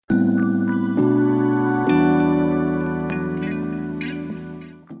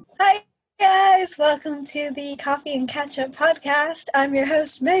listeners. Welcome to the Coffee and Ketchup podcast. I'm your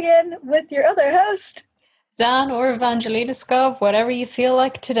host, Megan, with your other host, Zan or Evangelina Skov, whatever you feel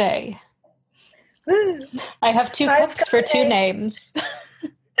like today. Woo. I have two cups for two names.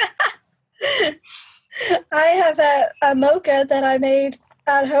 I have a mocha that I made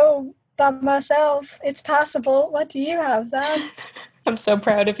at home by myself. It's passable. What do you have, Zan? I'm so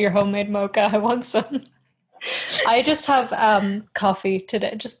proud of your homemade mocha. I want some. I just have coffee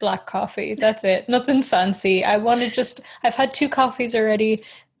today, just black coffee. That's it. Nothing fancy. I've had two coffees already.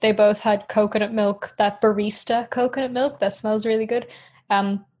 They both had coconut milk, that barista coconut milk that smells really good.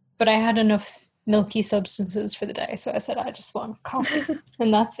 But I had enough milky substances for the day. So I said, I just want coffee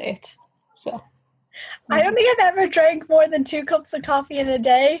and that's it. So I don't think I've ever drank more than 2 cups of coffee in a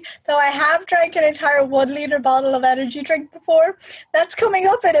day, though I have drank an entire 1 liter bottle of energy drink before. That's coming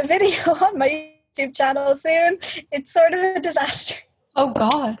up in a video on my YouTube channel soon. It's sort of a disaster. Oh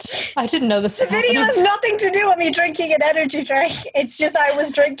God, I didn't know this was happening. The video has nothing to do with me drinking an energy drink. It's just I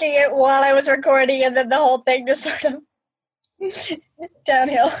was drinking it while I was recording and then the whole thing just sort of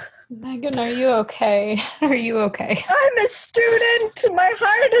downhill. Megan, are you okay? Are you okay? I'm a student. My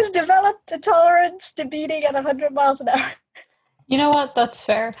heart has developed a tolerance to beating at 100 miles an hour. You know what? That's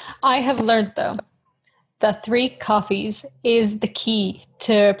fair. I have learned, though, that 3 coffees is the key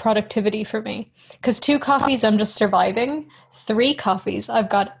to productivity for me. Because 2 coffees, I'm just surviving. 3 coffees, I've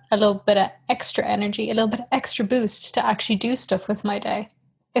got a little bit of extra energy, a little bit of extra boost to actually do stuff with my day.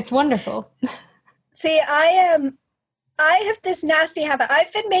 It's wonderful. See, I have this nasty habit.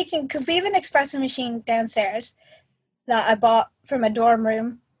 I've been making, because we have an espresso machine downstairs that I bought from a dorm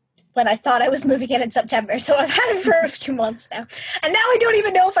room when I thought I was moving in September. So I've had it for a few months now. And now I don't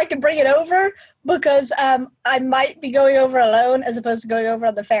even know if I can bring it over because I might be going over alone as opposed to going over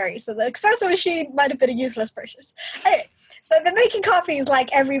on the ferry. So the espresso machine might have been a useless purchase. Anyway, so I've been making coffees like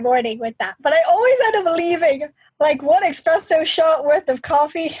every morning with that. But I always end up leaving like 1 espresso shot worth of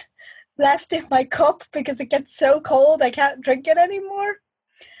coffee left in my cup because it gets so cold I can't drink it anymore.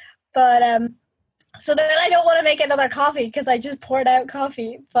 But so then I don't want to make another coffee because I just poured out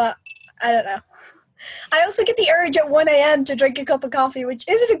coffee. But I don't know. I also get the urge at 1 a.m. to drink a cup of coffee, which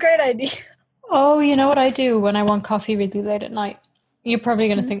isn't a great idea. Oh, you know what I do when I want coffee really late at night? You're probably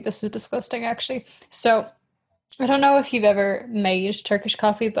going to think this is disgusting, actually. So I don't know if you've ever made Turkish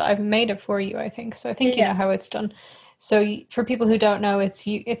coffee, but I've made it for you, I think. So I think you know how it's done. So for people who don't know, it's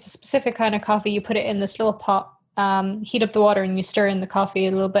a specific kind of coffee. You put it in this little pot, heat up the water, and you stir in the coffee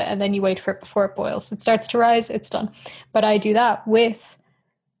a little bit, and then you wait for it before it boils. It starts to rise, it's done. But I do that with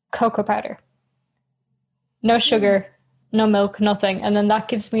cocoa powder. No sugar, no milk, nothing. And then that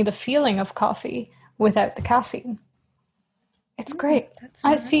gives me the feeling of coffee without the caffeine. It's great.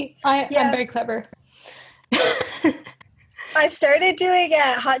 I'm very clever. I've started doing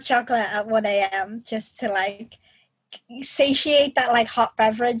hot chocolate at 1 a.m. just to like satiate that like hot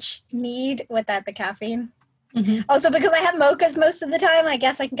beverage need without the caffeine. Mm-hmm. Also, because I have mochas most of the time, I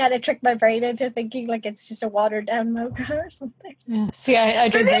guess I can kind of trick my brain into thinking like it's just a watered down mocha or something. Yeah. See, I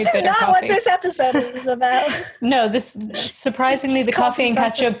drink very bitter coffee. This is not what this episode is about. No, this surprisingly, the Coffee and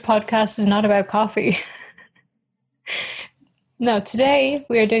Ketchup podcast is not about coffee. No, today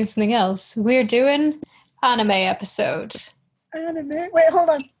we are doing something else. We are doing anime episode. Anime? Wait, hold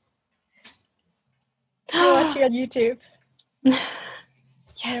on. You're watching on YouTube.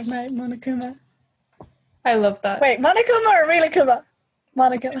 Yes. My Monokuma. I love that. Wait, Monokuma or Rilakuma?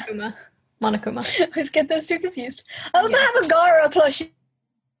 Monokuma. Monokuma. I always get those 2 confused. I also have a Gaara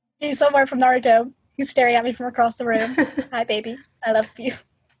plushie somewhere from Naruto. He's staring at me from across the room. Hi, baby. I love you.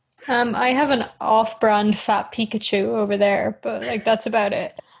 I have an off-brand fat Pikachu over there, but like that's about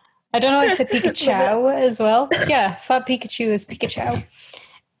it. I don't know if it's Pikachu as well. Yeah, fat Pikachu is Pikachu.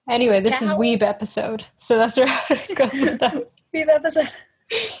 Anyway, this is Weeb episode, so that's where I was going with that. Weeb episode.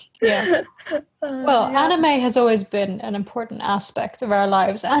 Yeah. Anime has always been an important aspect of our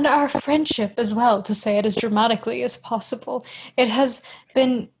lives and our friendship as well, to say it as dramatically as possible. It has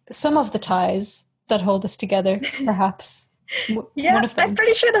been some of the ties that hold us together, perhaps. Yeah, I'm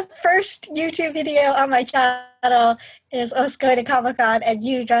pretty sure the first YouTube video on my channel is us going to Comic-Con and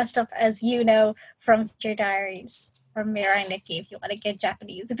you dressed up as Yuno from Future Diaries. Or Mirai Nikki, if you want to get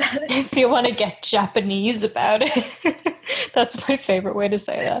Japanese about it. If you want to get Japanese about it. That's my favorite way to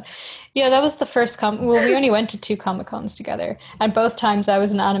say that. Yeah, that was the first we only went to 2 Comic-Cons together. And both times I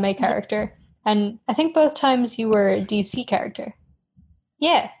was an anime character. And I think both times you were a DC character.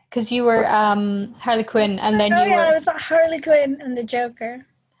 Yeah, because you were Harley Quinn and then I was Harley Quinn and the Joker.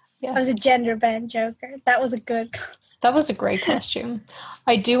 Yes. I was a gender bend Joker. That was a good costume. That was a great costume.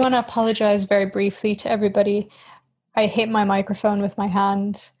 I do want to apologize very briefly to everybody. I hit my microphone with my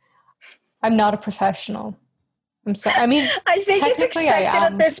hand. I'm not a professional. I'm sorry. I mean, I think it's technically expected I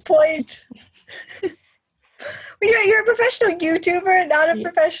am. at this point. You're a professional YouTuber, not a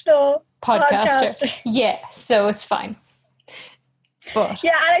professional podcaster. Yeah, so it's fine. But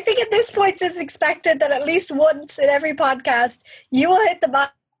yeah, and I think at this point it's expected that at least once in every podcast you will hit the mic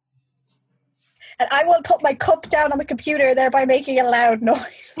and I will put my cup down on the computer, thereby making a loud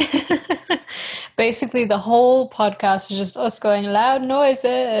noise. basically the whole podcast is just us going loud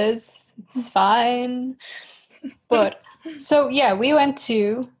noises. It's fine. But so yeah, we went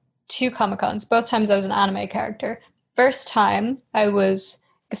to 2 Comic-Cons. Both times I was an anime character. First time I was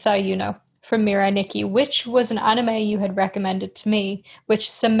Gasai Yuno from Mirai Nikki, which was an anime you had recommended to me, which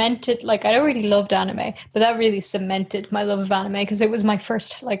cemented, like, I already loved anime, but that really cemented my love of anime because it was my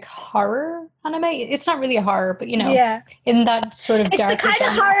first, like, horror anime. It's not really a horror, but, you know, in that sort of dark. It's the kind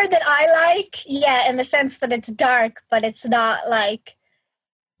of horror that I like, yeah, in the sense that it's dark, but it's not, like,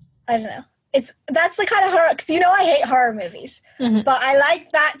 I don't know. That's the kind of horror, because, you know, I hate horror movies, but I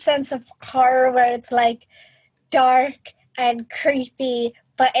like that sense of horror where it's, like, dark and creepy,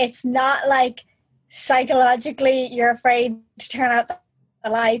 but it's not like psychologically you're afraid to turn out the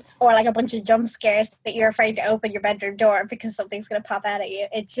lights or like a bunch of jump scares that you're afraid to open your bedroom door because something's going to pop out at you.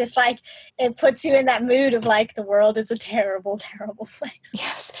 It's just like it puts you in that mood of like the world is a terrible, terrible place.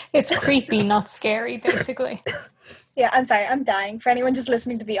 Yes, it's creepy, not scary, basically. Yeah, I'm sorry, I'm dying. For anyone just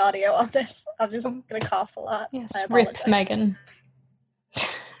listening to the audio on this, I'm just going to cough a lot. Yes, rip Megan.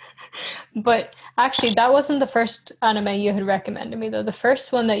 But actually, that wasn't the first anime you had recommended me, though. The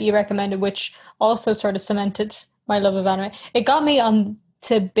first one that you recommended, which also sort of cemented my love of anime, it got me on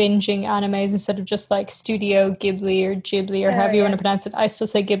to binging animes instead of just like Studio Ghibli or Ghibli or however you want to pronounce it. I still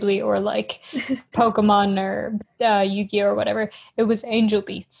say Ghibli, or like Pokemon or Yu-Gi-Oh or whatever. It was Angel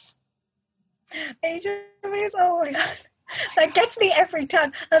Beats. Angel Beats, oh my god. That gets me every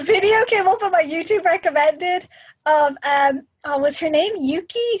time. A video came up on my YouTube recommended of, was her name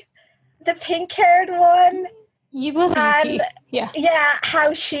Yuki? The pink-haired one. You will Yuki. Yeah,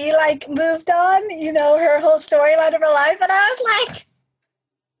 how she like moved on, you know, her whole storyline of her life, and I was like,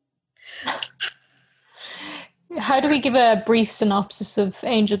 how do we give a brief synopsis of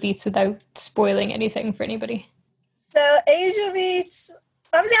Angel Beats without spoiling anything for anybody? So Angel Beats,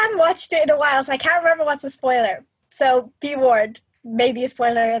 obviously I haven't watched it in a while, so I can't remember what's a spoiler. So be warned, maybe a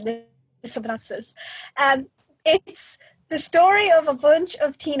spoiler in the synopsis. It's the story of a bunch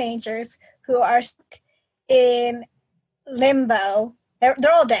of teenagers who are stuck in limbo. They're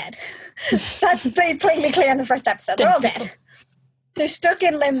all dead. That's plainly clear in the first episode. They're all dead. They're stuck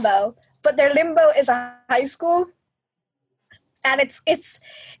in limbo, but their limbo is a high school. And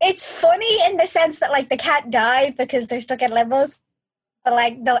it's funny in the sense that like they can't die because they're stuck in limbo. But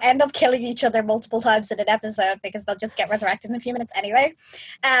like they'll end up killing each other multiple times in an episode because they'll just get resurrected in a few minutes anyway.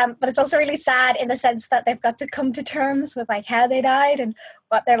 But it's also really sad in the sense that they've got to come to terms with like how they died and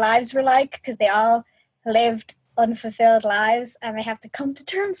what their lives were like, because they all lived unfulfilled lives and they have to come to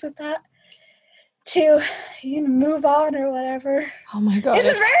terms with that to move on or whatever. Oh my god. It's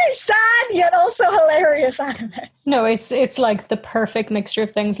a very sad yet also hilarious anime. No, it's like the perfect mixture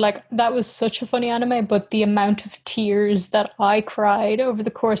of things. Like, that was such a funny anime, but the amount of tears that I cried over the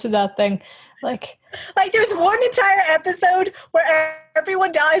course of that thing, like there's one entire episode where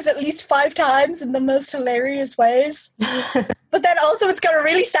everyone dies at least 5 times in the most hilarious ways. But then also it's got a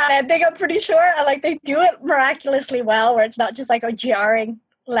really sad ending, I'm pretty sure. And like they do it miraculously well, where it's not just like a jarring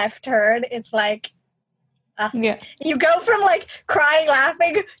left turn. It's like you go from like crying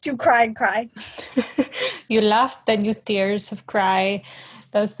laughing to crying. You laughed, then you tears of cry.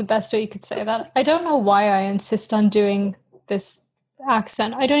 That was the best way you could say that. I don't know why I insist on doing this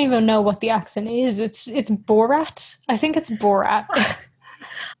accent. I don't even know what the accent is. It's Borat. I think it's Borat.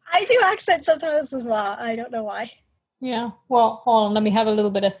 I do accents sometimes as well. I don't know why. Yeah. Well, hold on. Let me have a little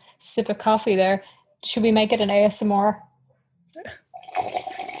bit of sip of coffee there. Should we make it an ASMR?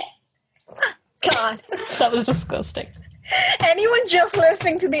 God. That was disgusting. Anyone just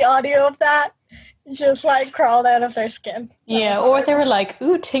listening to the audio of that just like crawled out of their skin. Yeah, or they were like,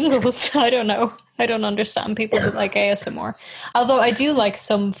 ooh, tingles. I don't know. I don't understand people that like ASMR. Although I do like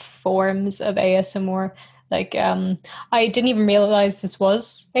some forms of ASMR. Like, I didn't even realize this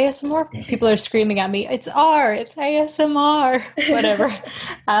was ASMR. People are screaming at me, it's ASMR. Whatever.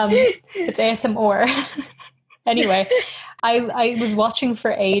 It's ASMR. Anyway, I was watching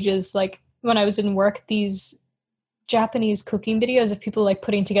for ages, like, when I was in work, these Japanese cooking videos of people like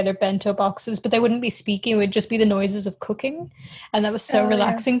putting together bento boxes, but they wouldn't be speaking. It would just be the noises of cooking. And that was so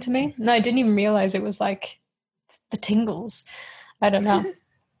relaxing to me. And I didn't even realize it was like the tingles. I don't know.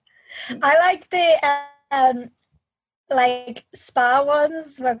 I like like spa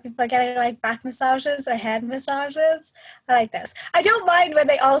ones where people are getting like back massages or head massages. I like those. I don't mind when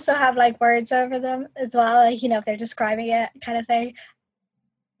they also have like words over them as well, like, you know, if they're describing it kind of thing.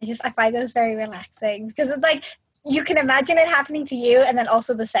 I find those very relaxing because it's like you can imagine it happening to you, and then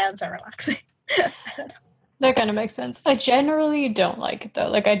also the sounds are relaxing. That kind of makes sense. I generally don't like it though.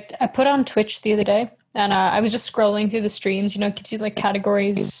 Like I put on Twitch the other day, and I was just scrolling through the streams. You know, it gives you like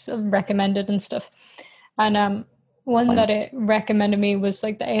categories recommended and stuff. And one that it recommended me was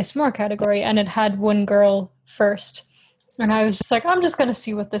like the ASMR category, and it had one girl first. And I was just like, I'm just going to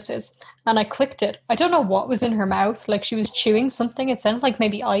see what this is. And I clicked it. I don't know what was in her mouth. Like she was chewing something. It sounded like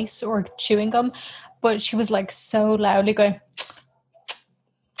maybe ice or chewing gum. But she was like so loudly going,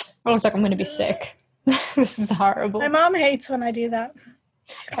 I was like, I'm going to be sick. This is horrible. My mom hates when I do that.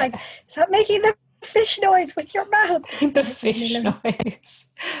 She's like, stop making the fish noise with your mouth. The fish noise.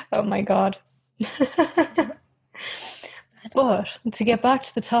 Oh my God. But to get back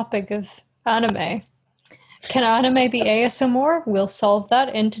to the topic of anime, can anime be ASMR? We'll solve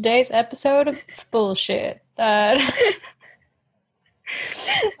that in today's episode of bullshit.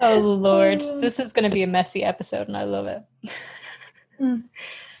 Oh Lord, this is going to be a messy episode, and I love it.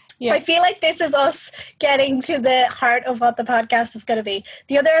 Yeah. I feel like this is us getting to the heart of what the podcast is going to be.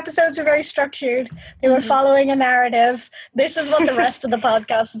 The other episodes were very structured. They were following a narrative. This is what the rest of the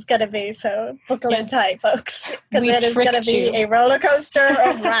podcast is going to be. So buckle in tight, folks. Because it is going to be a roller coaster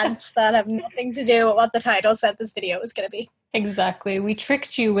of rants that have nothing to do with what the title said this video was going to be. Exactly. We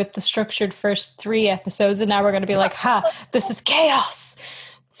tricked you with the structured first 3 episodes, and now we're going to be like, ha, this is chaos.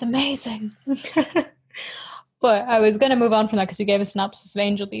 It's amazing. But I was going to move on from that because you gave a synopsis of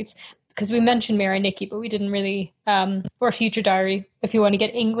Angel Beats, because we mentioned Mirai Nikki, but we didn't really, or Future Diary, if you want to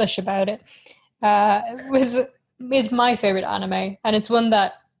get English about it, is my favorite anime, and it's one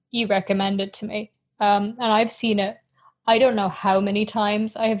that you recommended to me. And I've seen it, I don't know how many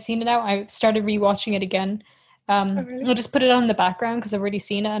times I have seen it now. I started rewatching it again. Really? I'll just put it on in the background because I've already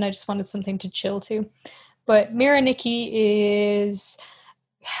seen it, and I just wanted something to chill to. But Mirai Nikki is,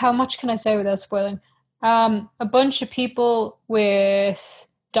 how much can I say without spoiling? A bunch of people with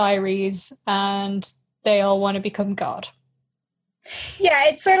diaries, and they all want to become God. Yeah,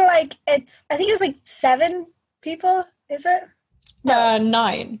 it's sort of like, I think it was like 7 people, is it? No.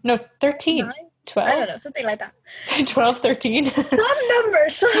 9. No, 13. 9? 12. I don't know, something like that. 12, 13. Some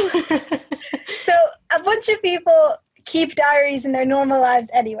numbers. So a bunch of people keep diaries in their normal lives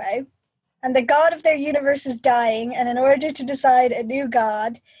anyway, and the god of their universe is dying, and in order to decide a new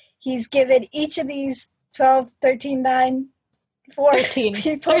god, he's given each of these 12, 13, 9, 4 13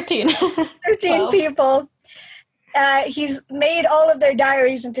 people. 13. 13 people. He's made all of their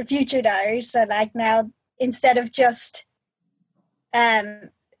diaries into future diaries. So like now, instead of just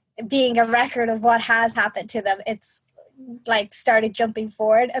being a record of what has happened to them, it's like started jumping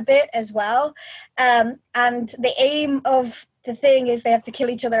forward a bit as well. And the aim of the thing is they have to kill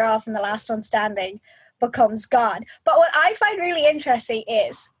each other off, and the last one standing becomes God. But what I find really interesting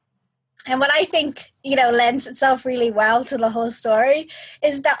is, and what I think, you know, lends itself really well to the whole story,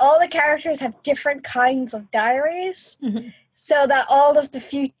 is that all the characters have different kinds of diaries, so that all of the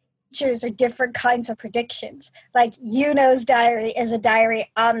futures are different kinds of predictions. Like Yuno's diary is a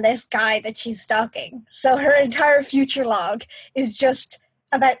diary on this guy that she's stalking. So her entire future log is just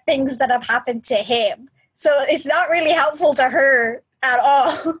about things that have happened to him. So it's not really helpful to her at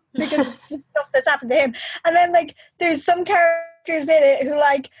all because it's just stuff that's happened to him. And then like there's some characters in it who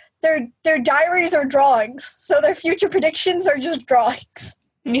like their diaries are drawings, so their future predictions are just drawings.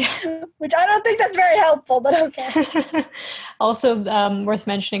 Yeah. Which I don't think that's very helpful, but okay. Also, worth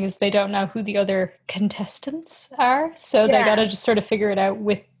mentioning is they don't know who the other contestants are, so they gotta just sort of figure it out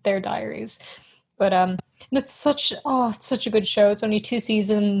with their diaries. But it's such a good show. It's only 2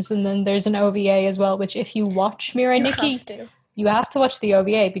 seasons, and then there's an OVA as well, which if you watch Mirai Nikki, you have to watch the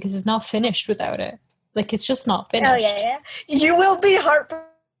OVA because it's not finished without it. Like, it's just not finished. Oh, yeah. You will be heartbroken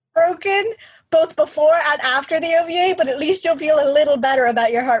both before and after the OVA, but at least you'll feel a little better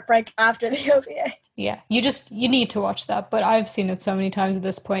about your heartbreak after the OVA. Yeah, you need to watch that, but I've seen it so many times at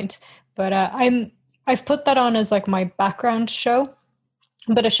this point. But I've put that on as like my background show,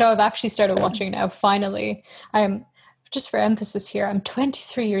 but a show I've actually started watching now, finally. I'm, just for emphasis here, I'm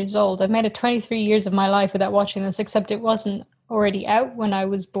 23 years old. I've made it 23 years of my life without watching this, except it wasn't already out when I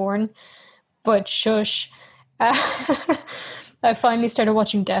was born. But shush. I finally started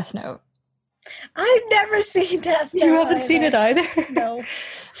watching Death Note. I've never seen Death Note. You haven't seen it either? No.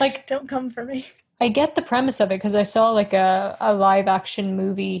 Like, don't come for me. I get the premise of it because I saw like a live action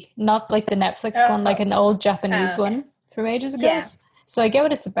movie, not like the Netflix one, like an old Japanese one from ages ago. Yeah. So I get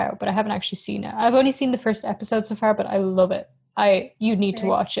what it's about, but I haven't actually seen it. I've only seen the first episode so far, but I love it. You need to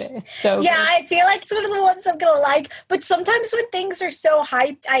watch it. It's so yeah, good. I feel like it's one of the ones I'm gonna like. But sometimes when things are so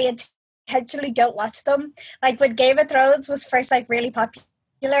hyped, I intentionally don't watch them. Like when Game of Thrones was first like really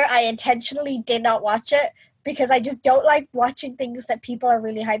popular, I intentionally did not watch it because I just don't like watching things that people are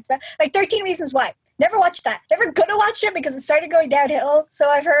really hyped about. Like 13 Reasons Why. Never watched that. Never gonna watch it because it started going downhill, so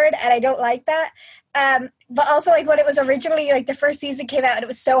I've heard, and I don't like that. But also like when it was originally like the first season came out and it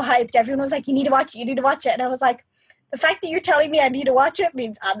was so hyped, everyone was like, you need to watch it, you need to watch it. And I was like, the fact that you're telling me I need to watch it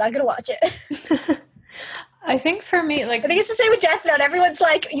means I'm not gonna watch it. I think for me, like, I think it's the same with Death Note. Everyone's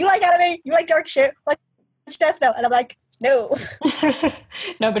like, you like anime, you like dark shit, watch Death Note. And I'm like, no.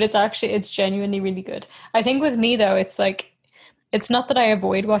 no, but it's genuinely really good. I think with me though, it's like, it's not that I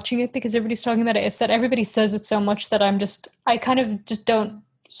avoid watching it because everybody's talking about it. It's that everybody says it so much that I kind of just don't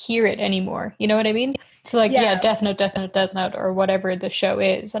hear it anymore. You know what I mean? So like, yeah, Death Note, or whatever the show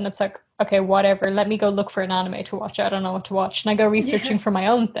is. And it's like, okay, whatever. Let me go look for an anime to watch. I don't know what to watch. And I go researching for my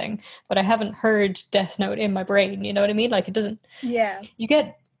own thing, but I haven't heard Death Note in my brain. You know what I mean? Like it doesn't, you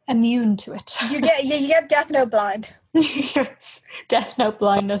get immune to it. You get Death Note blind. Yes, Death Note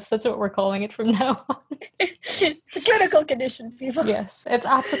blindness. That's what we're calling it from now on. It's a clinical condition, people. Yes, it's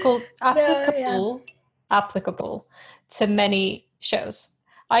applicable to many shows.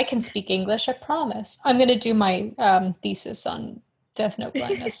 I can speak English, I promise. I'm going to do my thesis on Death Note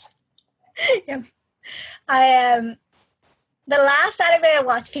blindness. Yeah. The last anime I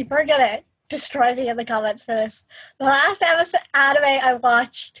watched, people are going to destroy me in the comments for this. The last anime I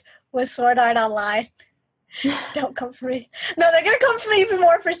watched was Sword Art Online. Don't come for me. No, they're going to come for me even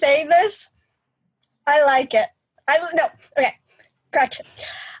more for saying this. I like it. Correction.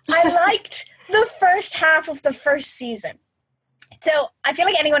 I liked the first half of the first season. So I feel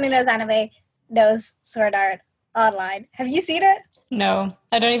like anyone who knows anime knows Sword Art Online. Have you seen it? No,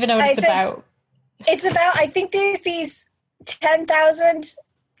 I don't even know what it's about. It's about, I think there's these 10,000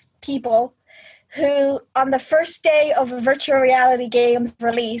 people who, on the first day of a virtual reality game's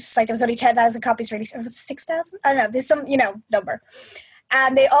release, like there was only 10,000 copies released, or was it 6,000? I don't know, there's some, number.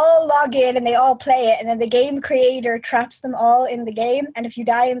 And they all log in and they all play it, and then the game creator traps them all in the game, and if you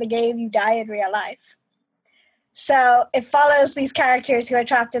die in the game, you die in real life. So it follows these characters who are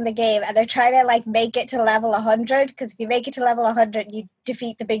trapped in the game, and they're trying to like make it to level 100, because if you make it to level 100, you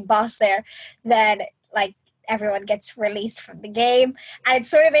defeat the big boss there, then like everyone gets released from the game. And it's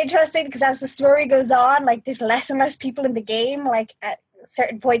sort of interesting because as the story goes on, like there's less and less people in the game. Like at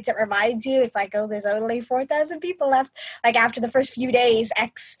certain points it reminds you, it's like, oh, there's only 4,000 people left. Like after the first few days,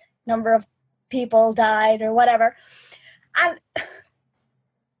 X number of people died or whatever. And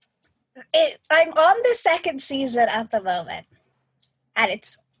I'm on the second season at the moment, and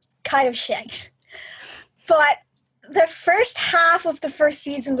it's kind of shit. But the first half of the first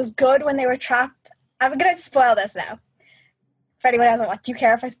season was good when they were trapped. I'm going to spoil this now. For anyone who hasn't watched, do you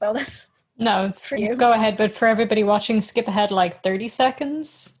care if I spoil this? No, it's for you. Go ahead, but for everybody watching, skip ahead like 30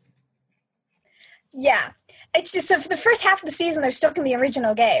 seconds. Yeah. It's just, so for the first half of the season, they're stuck in the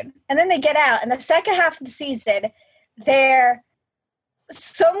original game. And then they get out, and the second half of the season,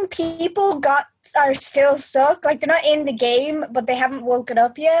 some people are still stuck. Like, they're not in the game, but they haven't woken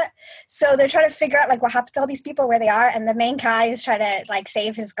up yet. So they're trying to figure out, like, what happened to all these people, where they are. And the main guy is trying to, like,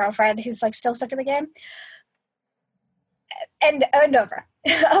 save his girlfriend who's, like, still stuck in the game. And over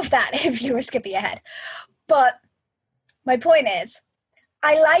of that, if you were skipping ahead. But my point is,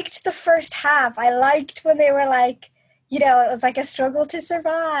 I liked the first half. I liked when they were, like, it was, like, a struggle to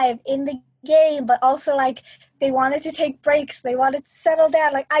survive in the game, but also, like, they wanted to take breaks. They wanted to settle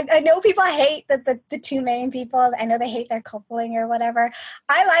down. Like, I know people hate the two main people. I know they hate their coupling or whatever.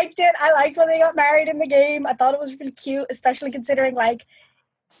 I liked it. I liked when they got married in the game. I thought it was really cute, especially considering, like,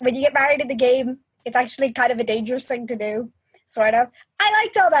 when you get married in the game, it's actually kind of a dangerous thing to do, sort of. I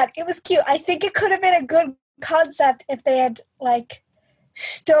liked all that. It was cute. I think it could have been a good concept if they had, like,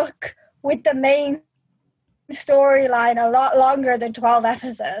 stuck with the main storyline a lot longer than 12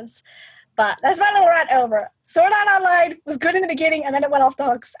 episodes. But that's my little rant over. Sword Art Online was good in the beginning, and then it went off the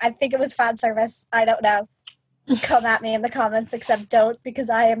hooks. I think it was fan service. I don't know. Come at me in the comments, except don't, because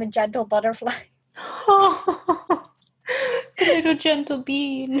I am a gentle butterfly. Oh, the little gentle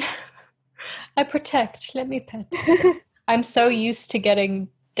bean. I protect. Let me pet. I'm so used to getting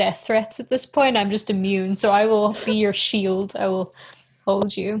death threats at this point. I'm just immune, so I will be your shield. I will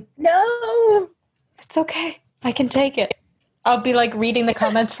hold you. No! It's okay. I can take it. I'll be like reading the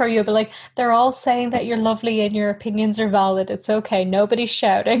comments for you. I'll be like, they're all saying that you're lovely and your opinions are valid. It's okay. Nobody's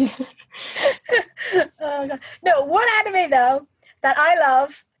shouting. Oh, God. No, one anime though that I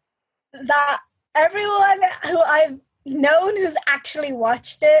love, that everyone who I've no one who's actually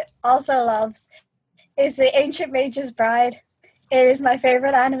watched it also loves is The Ancient Mage's Bride. It is my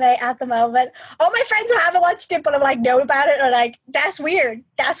favorite anime at the moment. All my friends who haven't watched it but have like know about it are like, that's weird,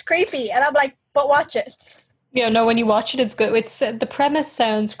 that's creepy, and I'm like, but watch it. Yeah, no, when you watch it, it's good. It's the premise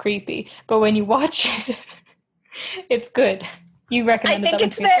sounds creepy, but when you watch it, it's good. You recommend I think that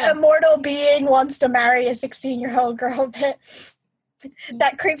it's the immortal being wants to marry a 16-year-old girl bit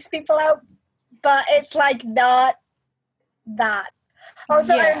that creeps people out, but it's like not that.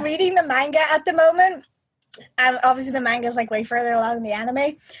 Also, Yeah. I'm reading the manga at the moment. Obviously, the manga is like way further along in the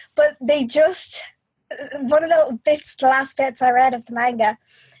anime, but they just one of the last bits I read of the manga,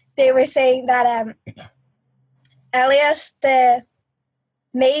 they were saying that Elias, the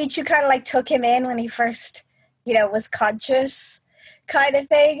mage who kind of like took him in when he first, was conscious, kind of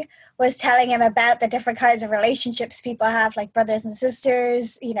thing, was telling him about the different kinds of relationships people have, like brothers and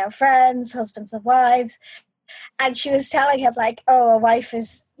sisters, friends, husbands and wives. And she was telling him, like, oh, a wife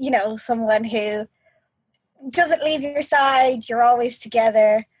is, someone who doesn't leave your side, you're always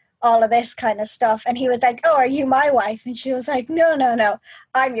together, all of this kind of stuff. And he was like, oh, are you my wife? And she was like, no,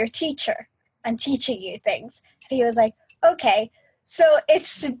 I'm your teacher. I'm teaching you things. And he was like, okay. So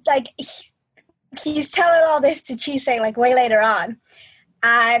it's like he's telling all this to Chise like way later on.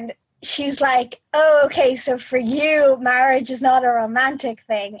 And she's like, oh, okay, so for you, marriage is not a romantic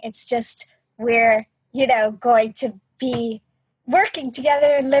thing. It's just we're, going to be working together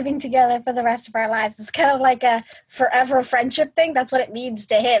and living together for the rest of our lives. It's kind of like a forever friendship thing. That's what it means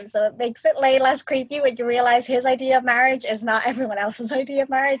to him. So it makes it way less creepy when you realize his idea of marriage is not everyone else's idea of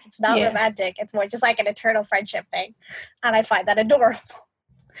marriage. It's not romantic. It's more just like an eternal friendship thing. And I find that adorable.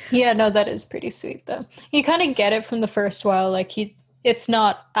 Yeah, no, that is pretty sweet though. You kind of get it from the first while, like it's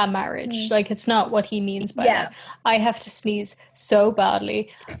not a marriage. Like it's not what he means by that. I have to sneeze so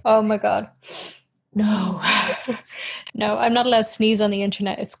badly. Oh my God. No. No, I'm not allowed to sneeze on the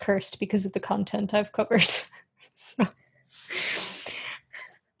internet. It's cursed because of the content I've covered. So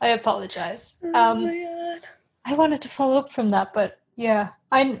I apologize. Oh my God. I wanted to follow up from that, but yeah,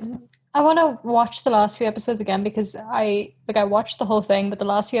 I want to watch the last few episodes again because I watched the whole thing, but the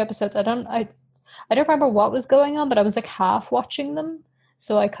last few episodes I don't remember what was going on, but I was like half watching them,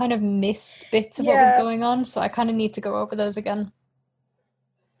 so I kind of missed bits of what was going on. So I kind of need to go over those again.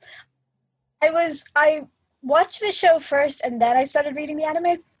 I watched the show first and then I started reading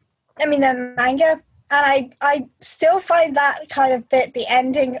the manga, and I still find that kind of bit, the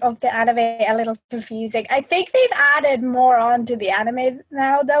ending of the anime, a little confusing. I think they've added more on to the anime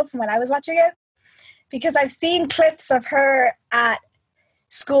now, though, from when I was watching it, because I've seen clips of her at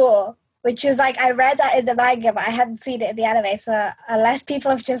school, which is like, I read that in the manga, but I hadn't seen it in the anime, so unless people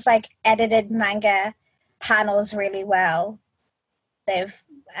have just like edited manga panels really well, they've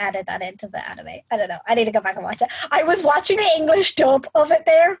added that into the anime. I don't know. I need to go back and watch it. I was watching the English dub of it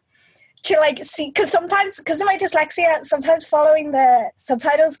there to like see, because of my dyslexia, sometimes following the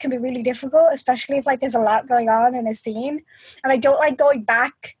subtitles can be really difficult, especially if like there's a lot going on in a scene, and I don't like going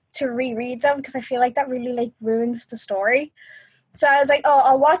back to reread them because I feel like that really like ruins the story. So I was like, oh,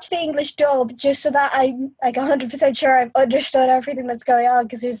 I'll watch the English dub just so that I'm like 100% sure I've understood everything that's going on,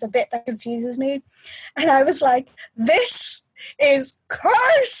 because there's a bit that confuses me. And I was like, this is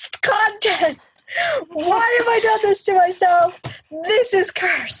cursed content. Why have I done this to myself? This is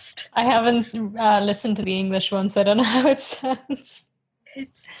cursed. I haven't listened to the English one, so I don't know how it sounds.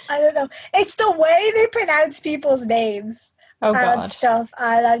 I don't know. It's the way they pronounce people's names and stuff.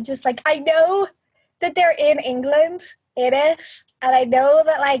 And I'm just like, I know that they're in England in it, and I know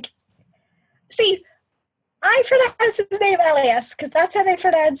that like, see, I pronounce his name Elias because that's how they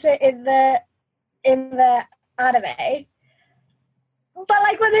pronounce it in the anime. But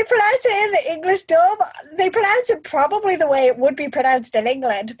like when they pronounce it in the English dub, they pronounce it probably the way it would be pronounced in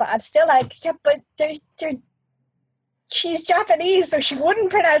England. But I'm still like, yeah, but she's Japanese, so she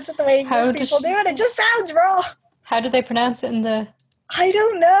wouldn't pronounce it the way English people do, and it just sounds wrong. How do they pronounce it in the? I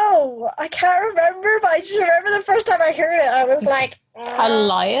don't know. I can't remember, but I just remember the first time I heard it, I was like,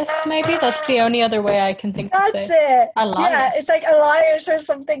 Elias, maybe? That's the only other way I can think to say. That's it. Elias. Yeah, it's like Elias or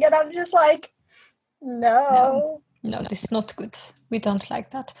something, and I'm just like, no, this is not good. We don't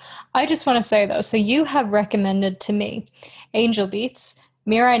like that. I just want to say, though, so you have recommended to me Angel Beats,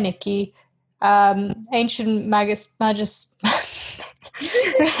 Mirai Nikki, Ancient Magus...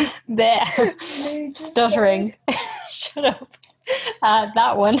 there. Stuttering. Shut up.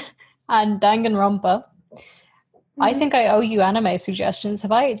 That one. And Danganronpa. I think I owe you anime suggestions.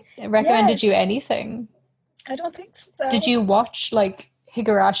 Have I recommended you anything? I don't think so. Did you watch, like,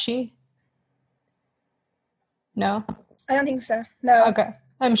 Higurashi? No? I don't think so. No. Okay.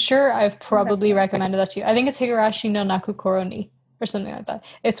 I'm sure I've Isn't that probably funny? recommended that to you. I think it's Higurashi no Naku Koroni or something like that.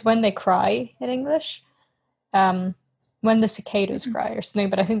 It's when they cry in English. When the cicadas cry or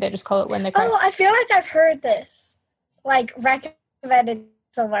something, but I think they just call it when they cry. Oh, I feel like I've heard this, like recommended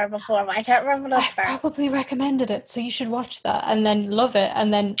somewhere before, but I can't remember what it's I've for. probably recommended it, so you should watch that and then love it,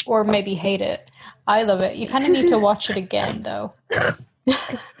 and then or maybe hate it. I love it. You kind of need to watch it again, though.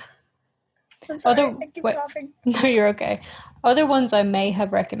 I'm sorry, I keep coughing. No, you're okay. Other ones I may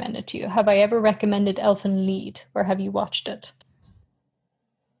have recommended to you. Have I ever recommended Elfen Lied, or have you watched it?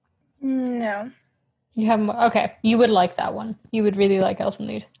 No. You haven't. Okay, you would like that one. You would really like Elfen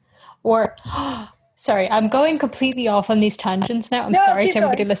Lied. Or, sorry, I'm going completely off on these tangents now. I'm No, sorry keep to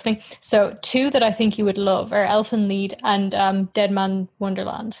everybody going. listening. So, two that I think you would love are Elfen Lied and Dead Man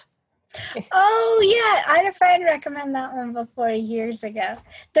Wonderland. Oh yeah, I had a friend recommend that one before years ago.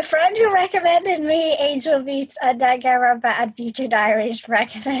 The friend who recommended me Angel Beats and Danganronpa and Future Diaries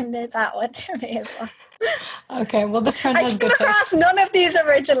recommended that one to me as well. Okay, well, this friend I has came good across taste. none of these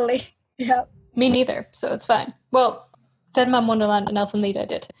originally. Yeah. Me neither, so it's fine. Well, Dead Man Wonderland and Elfen Lied I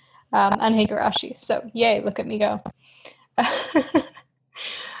did. And Higurashi. So, yay, look at me go.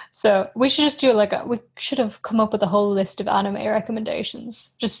 So we should just do we should have come up with a whole list of anime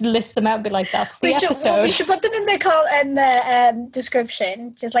recommendations. Just list them out and be like, that's the episode. We should put them in the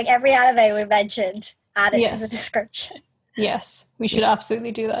description. Just like every anime we mentioned, add it to the description. Yes, we should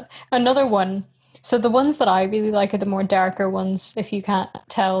absolutely do that. Another one. So the ones that I really like are the more darker ones, if you can't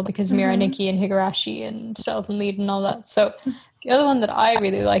tell, because Miraniki and Higurashi and Elfen Lied and all that. So the other one that I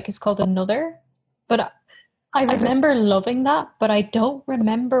really like is called Another. But I remember loving that, but I don't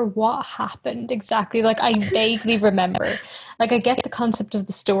remember what happened exactly. Like, I vaguely remember. Like, I get the concept of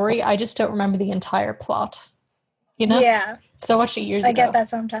the story. I just don't remember the entire plot. You know? Yeah. So I watched it years ago. I get that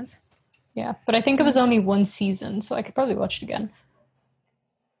sometimes. Yeah, but I think it was only one season, so I could probably watch it again.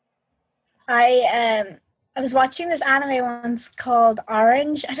 I was watching this anime once called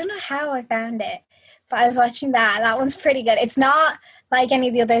Orange. I don't know how I found it, but I was watching that. That one's pretty good. It's not like any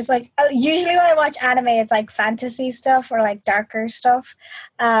of the others. Like usually when I watch anime, it's like fantasy stuff or like darker stuff.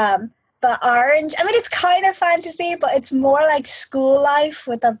 But Orange, I mean, it's kind of fantasy, but it's more like school life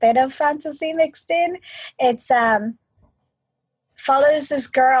with a bit of fantasy mixed in. It's follows this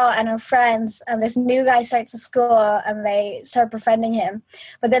girl and her friends, and this new guy starts a school and they start befriending him.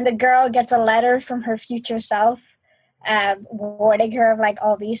 But then the girl gets a letter from her future self warning her of like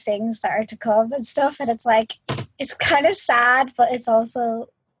all these things that are to come and stuff. And it's like, it's kind of sad, but it's also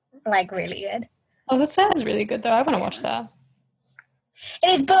like really good. Oh, that sounds really good though. I want to watch that.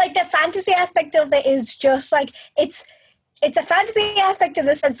 It is, but like the fantasy aspect of it is just like, it's a fantasy aspect in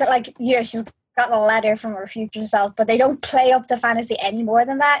the sense that like, yeah, she's got a letter from her future self, but they don't play up the fantasy any more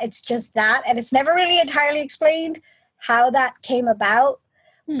than that. It's just that, and it's never really entirely explained how that came about.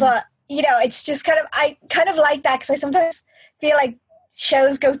 But you know, it's just I kind of like that, because I sometimes feel like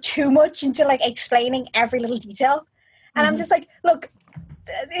shows go too much into like explaining every little detail, and I'm just like, look,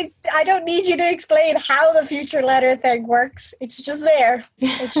 I don't need you to explain how the future letter thing works. It's just there.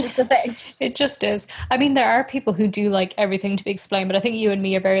 It's just a thing. It just is. I mean, there are people who do like everything to be explained, but I think you and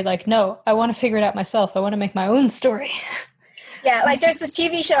me are very like, no, I want to figure it out myself. I want to make my own story. Yeah, like there's this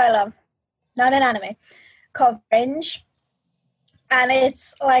TV show I love, not an anime, called Fringe. And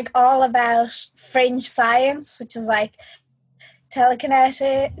it's like all about fringe science, which is like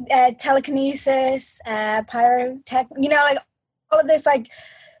telekinesis, pyrotech, you know, like all of this like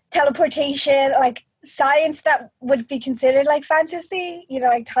teleportation, like science that would be considered like fantasy, you know,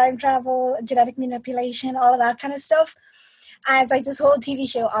 like time travel, genetic manipulation, all of that kind of stuff. And it's like this whole TV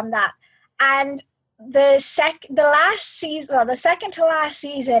show on that. And the second to last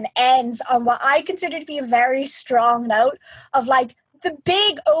season ends on what I consider to be a very strong note of like the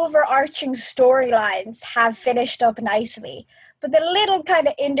big overarching storylines have finished up nicely, but the little kind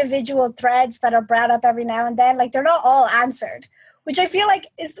of individual threads that are brought up every now and then, like they're not all answered, which I feel like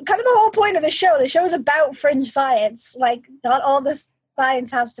is kind of the whole point of the show. The show is about fringe science. Like not all the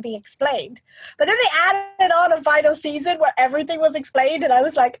science has to be explained. But then they added on a final season where everything was explained, and I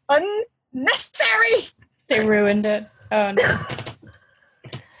was like, unnecessary. They ruined it. Oh no.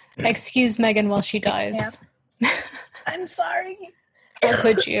 Excuse Megan while she dies. Yeah. I'm sorry. How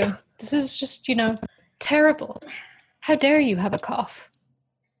could you? This is just, you know, terrible. How dare you have a cough?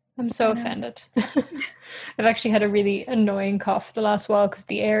 I'm so offended. I've actually had a really annoying cough the last while because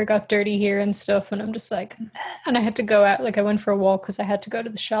the air got dirty here and stuff, and I'm just like, and I had to go out, like I went for a walk because I had to go to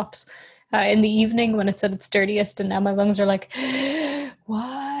the shops in the evening when it's at its dirtiest, and now my lungs are like,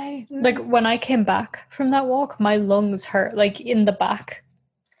 why? Like when I came back from that walk, my lungs hurt, like in the back.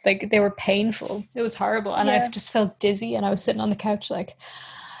 Like they were painful. It was horrible. And Yeah. I just felt dizzy and I was sitting on the couch like,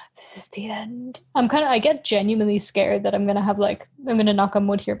 this is the end. I get genuinely scared that I'm going to have like, I'm going to knock on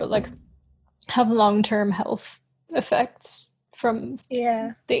wood here, but like have long-term health effects from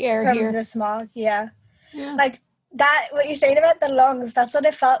Yeah. the air From here. the smog. Yeah. Yeah. Like that, what you're saying about the lungs, that's what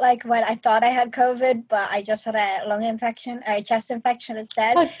it felt like when I thought I had COVID, but I just had a lung infection, or a chest infection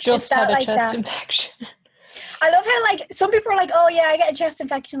instead. I just It felt had a like chest that. infection. I love how like some people are like, oh yeah, I get a chest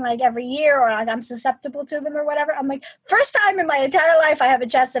infection like every year, or like I'm susceptible to them or whatever. I'm like, first time in my entire life I have a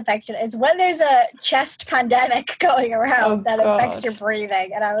chest infection is when there's a chest pandemic going around that affects your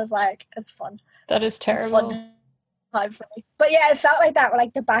breathing. And I was like, it's fun. That is terrible. Fun time for me. But yeah, it felt like that, where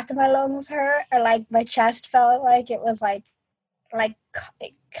like the back of my lungs hurt, or like my chest felt like it was like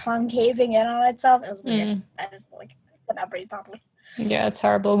concaving in on itself. It was weird. I was like, I could not breathe properly. Yeah, it's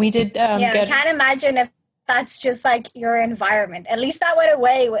horrible. We did I can't imagine if that's just like your environment. At least that went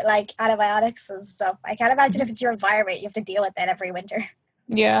away with like antibiotics and stuff. I can't imagine if it's your environment, you have to deal with that every winter.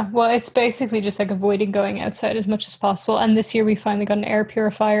 Yeah, well, it's basically just like avoiding going outside as much as possible. And this year we finally got an air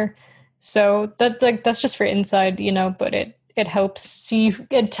purifier, so that's just for inside, you know. But it helps.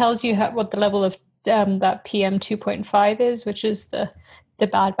 It tells you what the level of that PM 2.5 is, which is the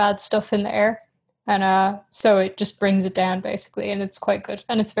bad stuff in the air, and so it just brings it down basically, and it's quite good,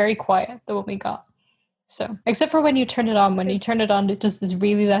 and it's very quiet, the one we got. So, except for when you turn it on. When you turn it on, it does this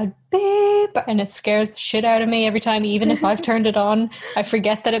really loud beep, and it scares the shit out of me every time. Even if I've turned it on, I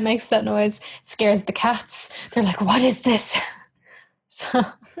forget that it makes that noise. It scares the cats. They're like, what is this? So,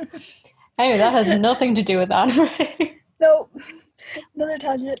 anyway, that has nothing to do with that. No, another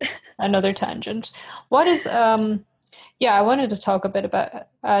tangent. Another tangent. What is, yeah, I wanted to talk a bit about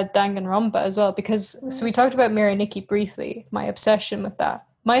Danganronpa as well, because, so we talked about Mirai Nikki briefly, my obsession with that.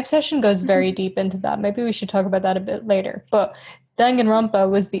 My obsession goes very deep into that. Maybe we should talk about that a bit later. But Danganronpa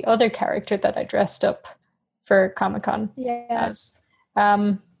was the other character that I dressed up for Comic-Con. Yes.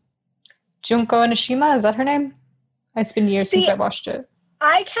 As. Junko Onishima, is that her name? It's been years since I watched it.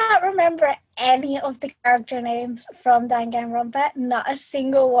 I can't remember any of the character names from Danganronpa, not a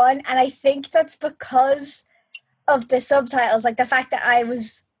single one. And I think that's because of the subtitles, like the fact that I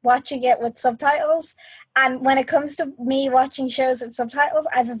was watching it with subtitles. And when it comes to me watching shows with subtitles,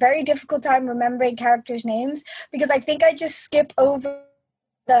 I have a very difficult time remembering characters' names, because I think I just skip over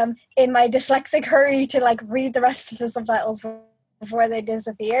them in my dyslexic hurry to like read the rest of the subtitles before they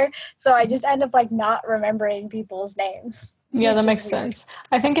disappear. So I just end up like not remembering people's names. Yeah, that makes sense.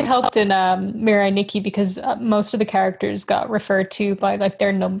 I think it helped in Mirai Nikki, because most of the characters got referred to by like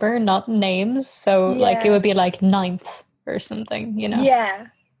their number, not names. So like it would be like 9th or something, you know? Yeah.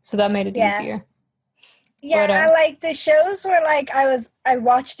 So that made it easier. Yeah, but, and like the shows where like I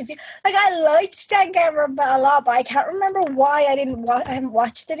watched a few, like I liked Danganronpa a lot, but I can't remember why I haven't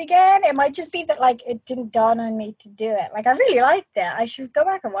watched it again. It might just be that like it didn't dawn on me to do it. Like I really liked it. I should go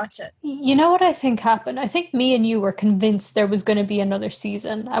back and watch it. You know what I think happened? I think me and you were convinced there was going to be another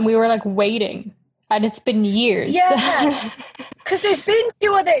season, and we were like waiting, and it's been years. Yeah, because there's been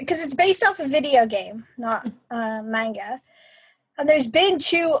 2 other, because it's based off a video game, not manga. And there's been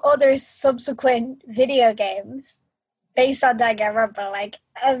 2 other subsequent video games based on Danganronpa. Like,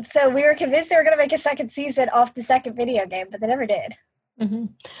 so we were convinced they were going to make a second season off the second video game, but they never did.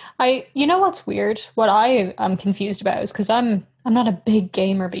 Mm-hmm. You know what's weird? What I am confused about is, because I'm not a big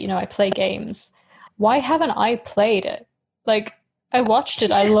gamer, but you know I play games. Why haven't I played it? Like, I watched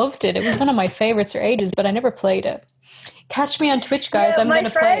it, I loved it. It was one of my favorites for ages, but I never played it. Catch me on Twitch, guys. I'm going to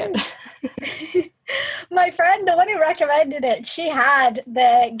play it. My friend, the one who recommended it, she had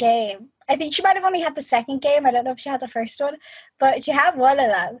the game. I think she might have only had the second game. I don't know if she had the first one, but she had one of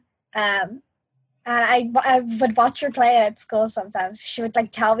them. And I would watch her play it at school sometimes. She would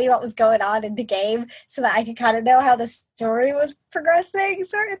like tell me what was going on in the game so that I could kind of know how the story was progressing,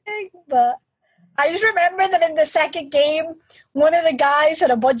 sort of thing. But I just remember that in the second game, one of the guys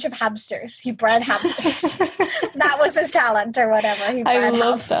had a bunch of hamsters. He bred hamsters. That was his talent or whatever. He bred I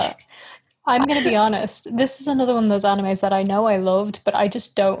love hamsters. that. I'm going to be honest. This is another one of those animes that I know I loved, but I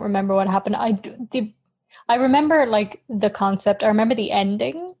just don't remember what happened. I remember like the concept. I remember the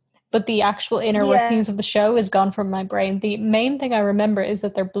ending, but the actual inner workings of the show is gone from my brain. The main thing I remember is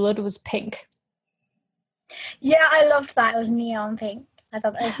that their blood was pink. Yeah, I loved that. It was neon pink. I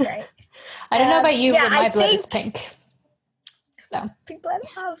thought that was great. I don't know about you, but my blood is pink. So. Pink blood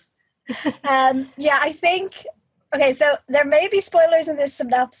house. Yeah, I think... Okay, so there may be spoilers in this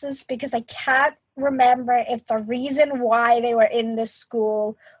synopsis because I can't remember if the reason why they were in this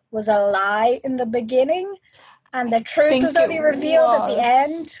school was a lie in the beginning and the truth was only revealed at the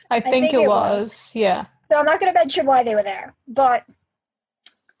end. I think it was, yeah. So I'm not going to mention why they were there, but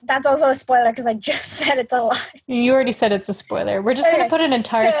that's also a spoiler because I just said it's a lie. You already said it's a spoiler. We're just going to put an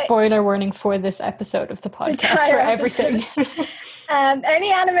entire spoiler warning for this episode of the podcast for everything.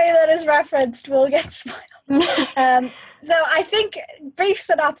 Any anime that is referenced will get spoiled. So I think, brief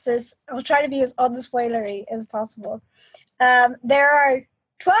synopsis, I'll try to be as unspoilery as possible. There are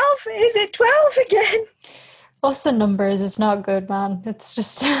 12, is it 12 again? What's the numbers? It's not good, man. It's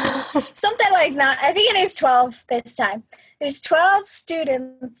just... something like that. I think it is 12 this time. There's 12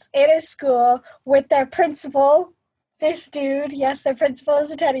 students in a school with their principal, this dude. Yes, their principal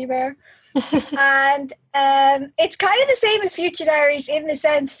is a teddy bear. And it's kind of the same as Future Diaries in the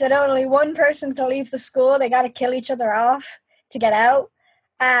sense that only one person can leave the school. They got to kill each other off to get out.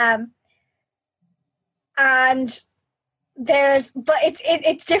 But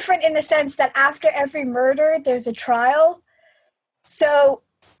it's different in the sense that after every murder, there's a trial. So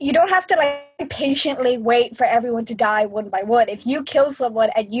you don't have to like patiently wait for everyone to die one by one. If you kill someone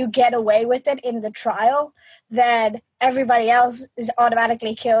and you get away with it in the trial, then everybody else is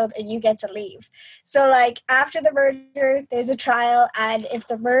automatically killed and you get to leave. So like after the murder, there's a trial, and if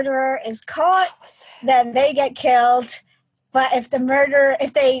the murderer is caught, then they get killed. But if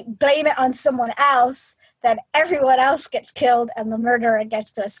they blame it on someone else, then everyone else gets killed and the murderer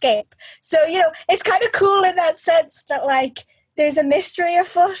gets to escape. So, it's kind of cool in that sense that like there's a mystery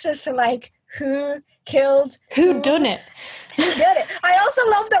afoot as to like who killed who done it. Who did it. I also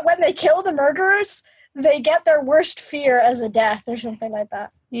love that when they kill the murderers, they get their worst fear as a death or something like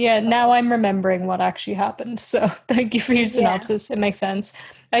that. Yeah, now I'm remembering what actually happened. So thank you for your synopsis. Yeah. It makes sense.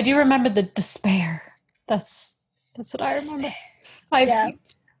 I do remember the despair. That's what I remember. I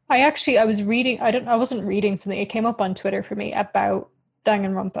was reading, I wasn't reading something, it came up on Twitter for me about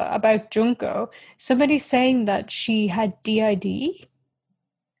Danganronpa, about Junko. Somebody saying that she had DID.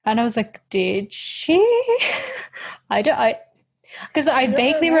 And I was like, did she? Because I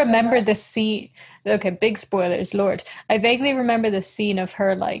vaguely remember the scene. Okay, big spoilers, Lord. I vaguely remember the scene of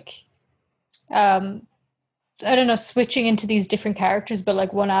her like, I don't know, switching into these different characters, but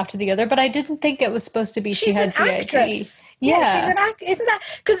like one after the other. But I didn't think it was supposed to be she had DID. Actress. Yeah, she's an actress. Isn't that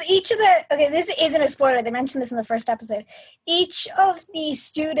because each of this isn't a spoiler. They mentioned this in the first episode. Each of these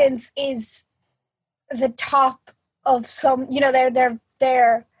students is the top of some.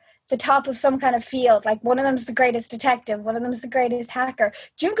 They're the top of some kind of field. Like one of them's the greatest detective. One of them's the greatest hacker.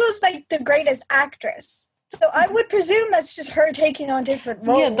 Junko's like the greatest actress. So I would presume that's just her taking on different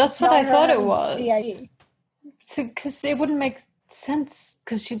roles. Yeah, that's what I thought it was. DID. Because it wouldn't make sense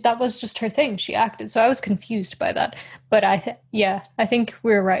because that was just her thing. She acted, so I was confused by that. But I think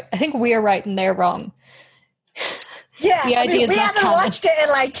we're right. I think we're right and they're wrong. Yeah, we haven't watched it in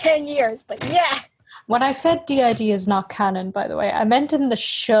like 10 years, but yeah. When I said DID is not canon, by the way, I meant in the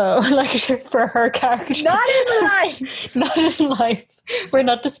show, like for her character. Not in life. Not in life. We're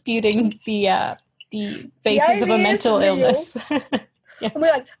not disputing the basis of a mental illness. Yeah. And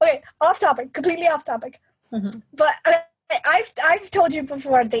we're like, okay, off topic, completely off topic. Mm-hmm. But I've told you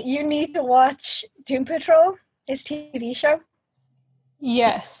before that you need to watch Doom Patrol, his TV show.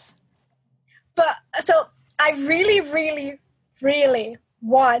 Yes. But so I really, really, really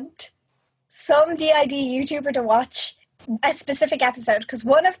want some DID YouTuber to watch a specific episode because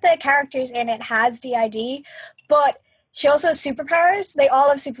one of the characters in it has DID, but she also has superpowers. They all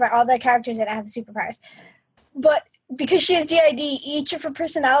have superpowers. All the characters in it have superpowers. But because she has DID, each of her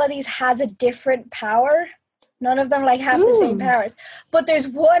personalities has a different power. None of them have the same powers. But there's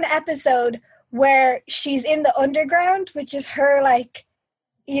one episode where she's in the underground, which is her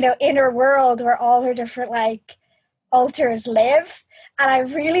inner world where all her different alters live. And I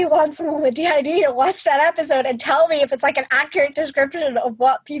really want someone with DID to watch that episode and tell me if it's an accurate description of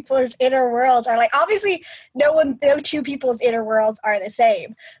what people's inner worlds are like. Obviously, no two people's inner worlds are the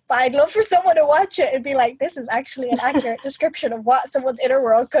same. But I'd love for someone to watch it and be like, this is actually an accurate description of what someone's inner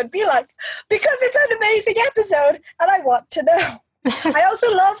world could be like. Because it's an amazing episode and I want to know. I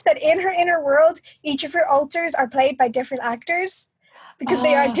also love that in her inner world, each of her alters are played by different actors. Because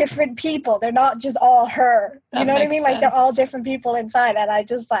they are different people. They're not just all her. You know what I mean? They're all different people inside. And I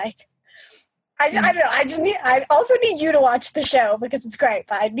just I don't know. I also need you to watch the show because it's great.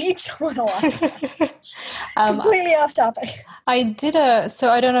 But I need someone to watch it. Completely off topic. I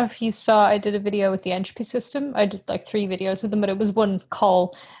don't know if you saw, I did a video with the entropy system. I did 3 videos with them, but it was one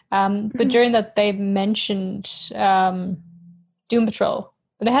call. But during that, they mentioned Doom Patrol.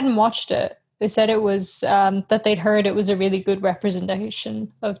 But they hadn't watched it. They said it was that they'd heard it was a really good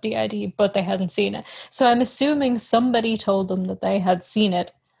representation of DID, but they hadn't seen it. So I'm assuming somebody told them that they had seen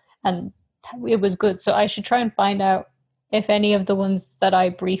it and it was good. So I should try and find out if any of the ones that I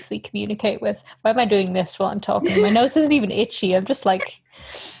briefly communicate with, why am I doing this while I'm talking? My nose isn't even itchy. I'm just like,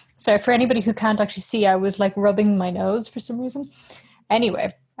 sorry, for anybody who can't actually see, I was like rubbing my nose for some reason.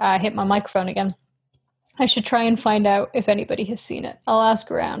 Anyway, I hit my microphone again. I should try and find out if anybody has seen it. I'll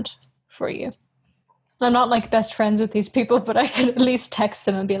ask around for you. I'm not like best friends with these people, but I can at least text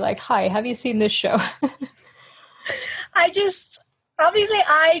them and be like, hi, have you seen this show? Obviously,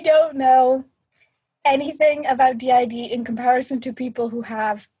 I don't know anything about DID in comparison to people who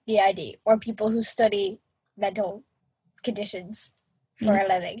have DID or people who study mental conditions for a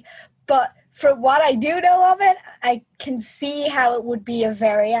living. But for what I do know of it, I can see how it would be a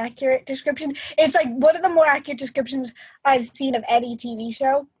very accurate description. It's like one of the more accurate descriptions I've seen of any TV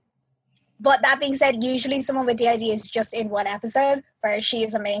show. But that being said, usually someone with DID is just in one episode, whereas she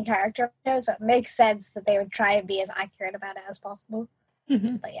is a main character. So it makes sense that they would try and be as accurate about it as possible.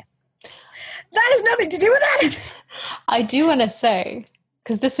 Mm-hmm. But yeah. That has nothing to do with that. I do want to say,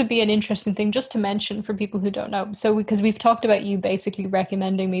 because this would be an interesting thing just to mention for people who don't know. So because we've talked about you basically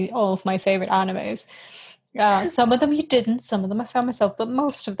recommending me all of my favorite animes. Some of them you didn't, some of them I found myself, but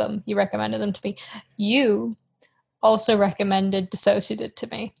most of them you recommended them to me. You also recommended Dissociated to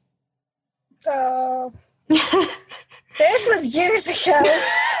me. Oh. This was years ago.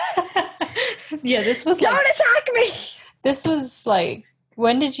 Yeah, this was Don't attack me! This was like,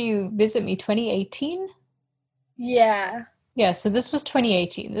 when did you visit me? 2018? Yeah. Yeah, so this was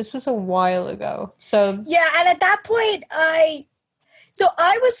 2018. This was a while ago. So yeah, and at that point, I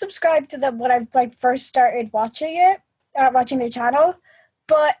was subscribed to them when I like first started watching their channel,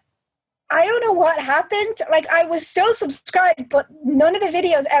 but I don't know what happened. Like, I was still subscribed, but none of the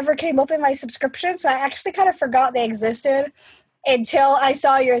videos ever came up in my subscription, so I actually kind of forgot they existed until I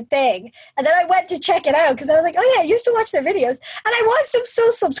saw your thing. And then I went to check it out because I was like, oh yeah, I used to watch their videos. And I was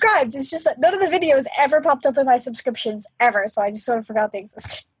so subscribed. It's just that none of the videos ever popped up in my subscriptions ever, so I just sort of forgot they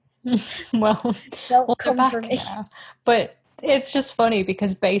existed. Well, Don't come for me. Now. But it's just funny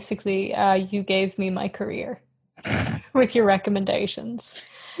because basically you gave me my career with your recommendations.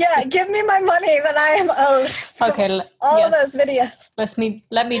 Yeah, give me my money that I am owed. Okay, all of those videos.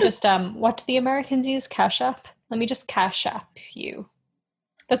 Let me just what do the Americans use? Cash App. Let me just Cash App you.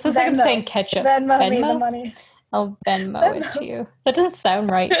 That's the same saying ketchup. Venmo me the money. I'll Venmo it to you. That doesn't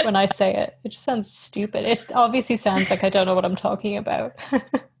sound right when I say it. It just sounds stupid. It obviously sounds like I don't know what I'm talking about.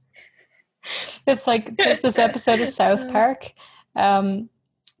 It's like there's this episode of South Park.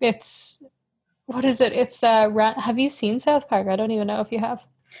 It's what is it? It's have you seen South Park? I don't even know if you have.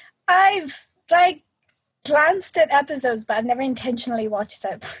 I've like glanced at episodes, but I've never intentionally watched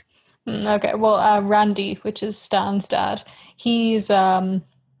South Park. Okay, well, Randy, which is Stan's dad, he's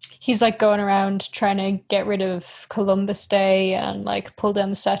like going around trying to get rid of Columbus Day and like pull down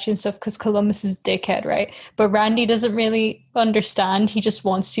the statue and stuff because Columbus is dickhead, right? But Randy doesn't really understand. He just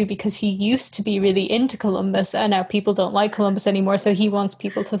wants to because he used to be really into Columbus and now people don't like Columbus anymore. So he wants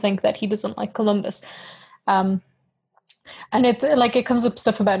people to think that he doesn't like Columbus. And it comes up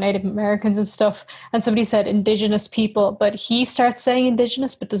stuff about Native Americans and stuff. And somebody said indigenous people, but he starts saying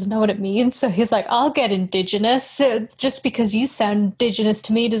indigenous, but doesn't know what it means. So he's like, I'll get indigenous. Just because you sound indigenous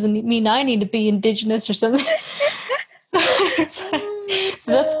to me doesn't mean I need to be indigenous or something. So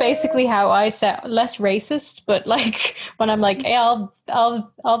that's basically how I sound. Less racist, but like when I'm like, hey, I'll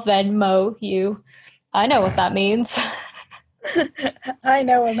Venmo you. I know what that means. I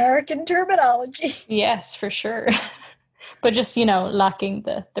know American terminology. Yes, for sure. But just, lacking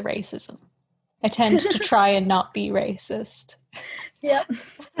the racism. I tend to try and not be racist. Yep.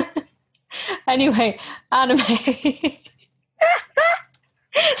 Anyway, anime.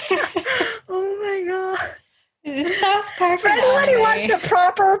 Oh my god. South Park. For anyone who wants a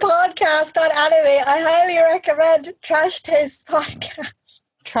proper podcast on anime, I highly recommend Trash Taste Podcast.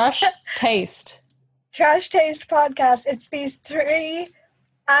 Trash Taste. Trash Taste Podcast. It's these 3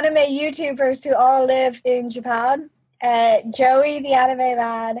 anime YouTubers who all live in Japan. Joey, the anime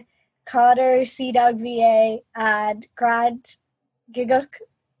man, Connor, Sea-Dog VA, and Grant Giguk,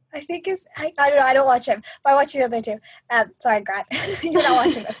 I think is, I don't know, I don't watch him, but I watch the other 2. Sorry, Grant, you're not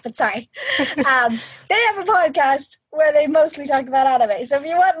watching this, but sorry. They have a podcast where they mostly talk about anime, so if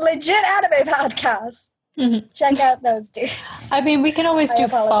you want legit anime podcasts, check out those dudes. I mean, we can always do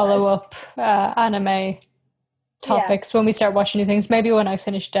follow-up anime topics when we start watching new things. Maybe when I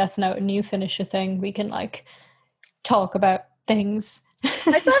finish Death Note and you finish a thing, we can like talk about things.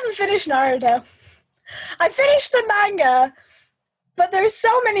 I still haven't finished Naruto. I finished the manga, but there's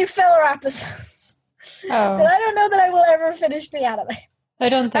so many filler episodes that I don't know that I will ever finish the anime. I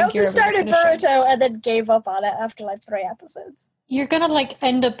don't think I also started Boruto and then gave up on it after like 3 episodes. You're gonna like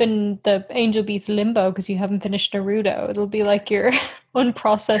end up in the Angel Beats limbo because you haven't finished Naruto. It'll be like your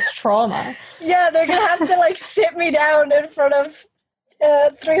unprocessed trauma. Yeah, they're gonna have to like sit me down in front of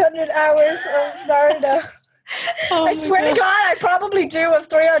 300 hours of Naruto. Oh I swear to God, I probably do have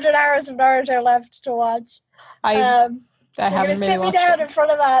 300 hours of Naruto left to watch. I They're haven't gonna really sit me watched down it. in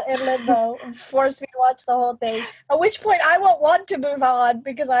front of that in limbo and force me to watch the whole thing. At which point I won't want to move on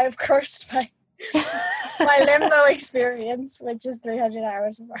because I have cursed my limbo experience, which is 300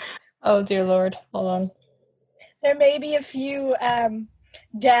 hours of Naruto. Oh dear Lord, hold on. There may be a few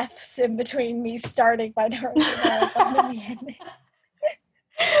deaths in between me starting my Naruto marathon and the ending.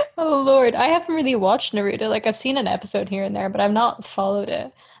 Oh Lord, I haven't really watched Naruto. Like I've seen an episode here and there, but I've not followed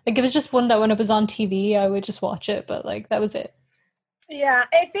it. Like it was just one that when it was on TV, I would just watch it, but like that was it. Yeah,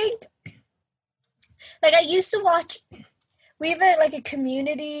 I think like I used to watch. We have a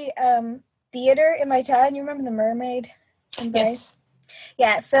community theater in my town. You remember the Mermaid? Yes.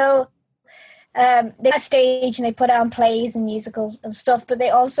 Yeah. So they have a stage and they put on plays and musicals and stuff, but they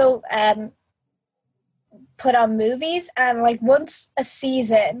also put on movies, and like once a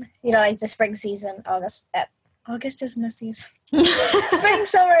season, you know, like the spring season, August isn't a season. Spring,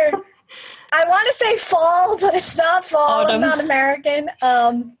 summer. I want to say fall, but it's not fall. Autumn. I'm not American.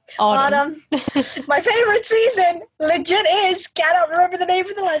 Autumn. My favorite season, legit, is, cannot remember the name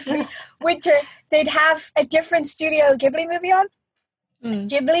of the life of me, winter. They'd have a different Studio Ghibli movie on.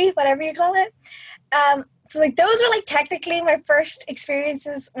 Ghibli, whatever you call it. So like those are like technically my first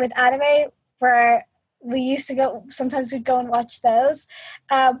experiences with anime, where we used to go, sometimes we'd go and watch those.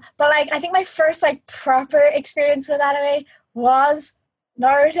 But like I think my first like proper experience with anime was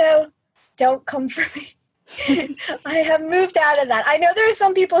Naruto. Don't come for me. I have moved out of that. I know there are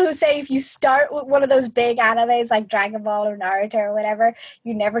some people who say if you start with one of those big animes like Dragon Ball or Naruto or whatever,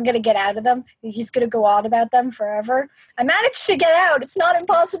 you're never going to get out of them. You're just going to go on about them forever. I managed to get out. It's not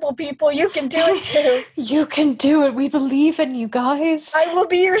impossible, people. You can do it too. You can do it. We believe in you guys. I will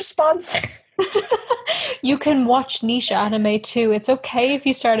be your sponsor. You can watch niche anime too. It's okay if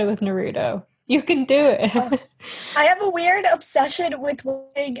you started with Naruto. You can do it. I have a weird obsession with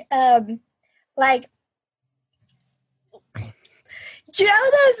watching, like, do you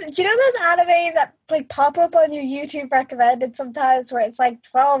know those anime that like pop up on your YouTube recommended sometimes, where it's like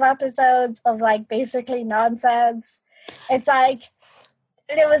 12 episodes of like basically nonsense? It's like,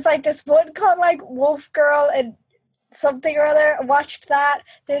 there was like this one called like Wolf Girl and something or other. I watched that.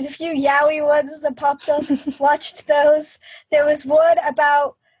 There's a few yaoi ones that popped up. Watched those. There was one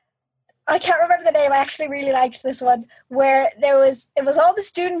about, I can't remember the name. I actually really liked this one, where it was all the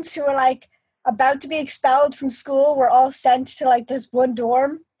students who were like about to be expelled from school were all sent to like this one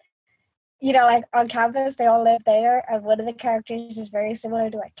dorm, you know, like on campus. They all live there, and one of the characters is very similar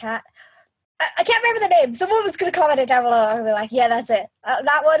to a cat. I can't remember the name. Someone was going to comment it down below. I'll be like, yeah, that's it.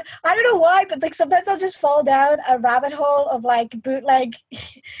 That one. I don't know why, but like sometimes I'll just fall down a rabbit hole of like bootleg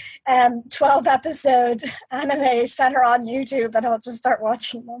 12 episode animes that are on YouTube, and I'll just start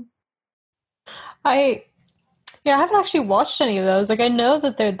watching them. I haven't actually watched any of those. Like I know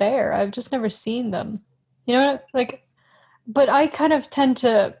that they're there. I've just never seen them. You know, like, but I kind of tend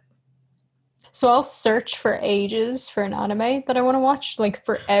to. So I'll search for ages for an anime that I want to watch, like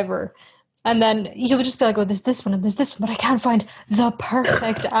forever. And then you'll just be like, oh, there's this one and there's this one, but I can't find the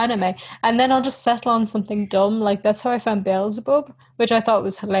perfect anime. And then I'll just settle on something dumb. Like, that's how I found Beelzebub, which I thought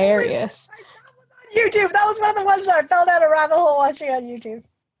was hilarious. YouTube. That was one of the ones that I fell down a rabbit hole watching on YouTube.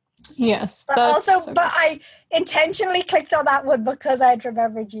 Yes. But I intentionally clicked on that one because I'd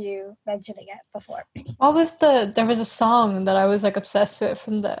remembered you mentioning it before. What was there was a song that I was like obsessed with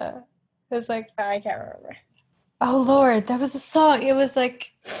from it was like, I can't remember. Oh Lord, there was a song. It was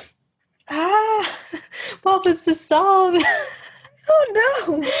like, what was the song? Oh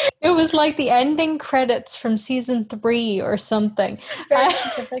no! It was like the ending credits from season 3 or something. Very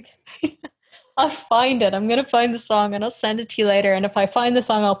specific. I'll find it. I'm going to find the song and I'll send it to you later. And if I find the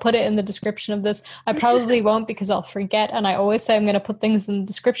song, I'll put it in the description of this. I probably won't because I'll forget. And I always say I'm going to put things in the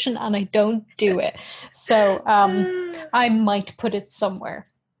description and I don't do it. So I might put it somewhere.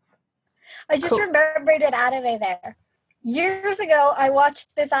 I just remembered an anime there. Years ago, I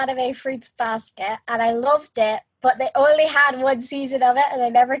watched this anime, Fruits Basket, and I loved it, but they only had one season of it and they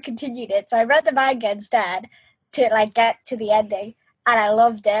never continued it. So I read the manga instead to like get to the ending, and I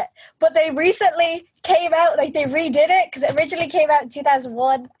loved it. But they recently came out, like they redid it, because it originally came out in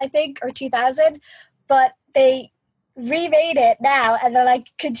 2001, I think, or 2000, but they remade it now, and they're like,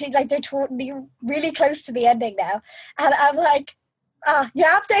 they're really close to the ending now. And I'm like, you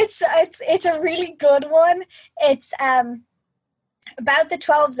have to. It's a really good one. It's about the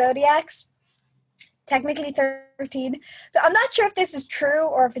 12 zodiacs. technically 13. So I'm not sure if this is true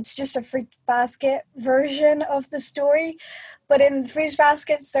or if it's just a Fruit Basket version of the story. But in Fruit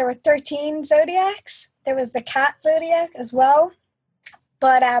Baskets, there were 13 zodiacs. There was the cat zodiac as well.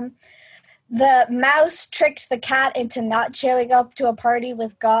 But the mouse tricked the cat into not showing up to a party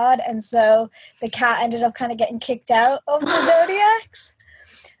with God. And so the cat ended up kind of getting kicked out of the zodiacs.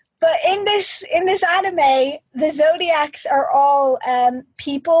 But in this anime, the zodiacs are all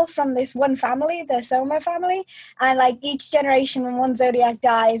people from this one family, the Soma family, and like each generation, when one zodiac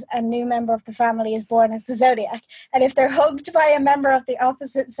dies, a new member of the family is born as the zodiac. And if they're hugged by a member of the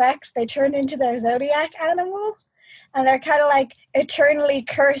opposite sex, they turn into their zodiac animal, and they're kind of like eternally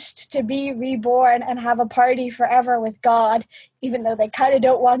cursed to be reborn and have a party forever with God, even though they kind of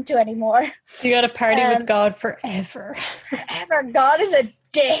don't want to anymore. You got to party with God forever. Forever. God is a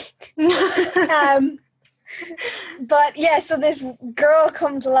dick. But yeah, so this girl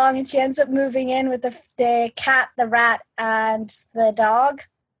comes along and she ends up moving in with the cat, the rat, and the dog.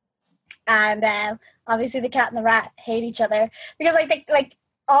 And obviously the cat and the rat hate each other because like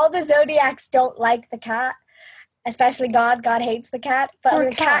all the zodiacs don't like the cat, especially God. God hates the cat, but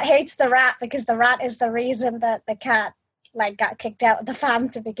the cat hates the rat because the rat is the reason that the cat like got kicked out of the fam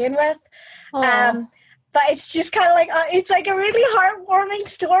to begin with. But it's just kind of like, it's like a really heartwarming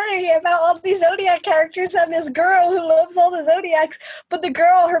story about all these Zodiac characters and this girl who loves all the Zodiacs. But the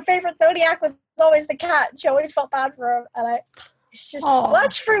girl, her favorite Zodiac was always the cat. She always felt bad for him. And it's just,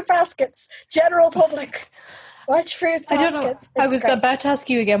 watch Fruit Baskets, general public. Watch Fruit Baskets. I don't know. I was about to ask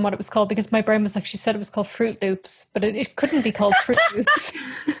you again what it was called because my brain was like, she said it was called Fruit Loops, but it couldn't be called Fruit Loops.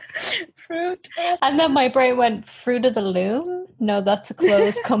 Fruit Baskets. And then my brain went, Fruit of the Loom? No, that's a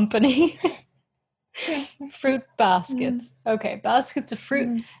closed company. Fruit Baskets. Okay, baskets of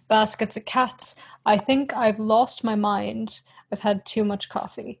fruit, baskets of cats. I think I've lost my mind. I've had too much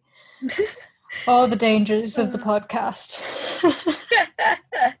coffee. All the dangers of the podcast.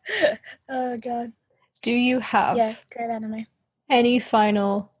 Oh, God. Do you have great anime. Any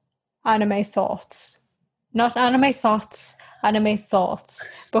final anime thoughts? Not anime thoughts, anime thoughts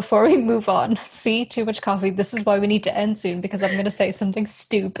before we move on. See, too much coffee. This is why we need to end soon because I'm going to say something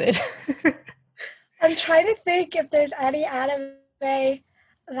stupid. I'm trying to think if there's any anime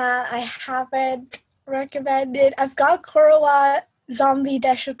that I haven't recommended. I've got Kurowa Zombie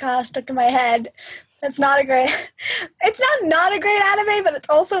Deshuka stuck in my head. It's not a great anime, but it's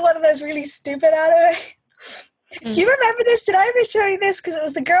also one of those really stupid anime. Do you remember this? Did I ever show you this? Because it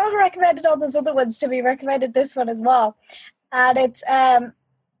was the girl who recommended all those other ones to me, recommended this one as well. And it's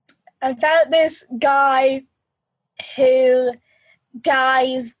about this guy who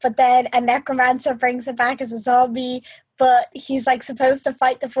dies, but then a necromancer brings him back as a zombie, but he's like supposed to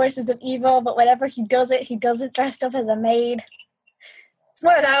fight the forces of evil, but whenever he does it dressed up as a maid. It's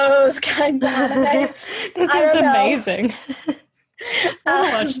one of those kinds of anime. That sounds amazing.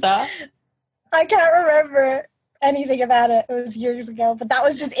 I'll watch that. I can't remember anything about it. It was years ago, but that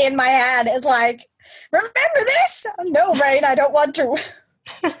was just in my head. It's like, remember this? No, Rain, I don't want to.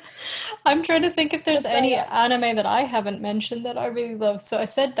 I'm trying to think if there's any anime that I haven't mentioned that I really love. So I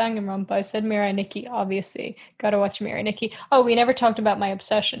said Danganronpa, I said Mirai Nikki, obviously. Gotta watch Mirai Nikki. Oh, we never talked about my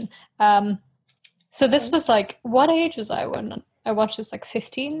obsession. So this was like, what age was I when I watched this? Like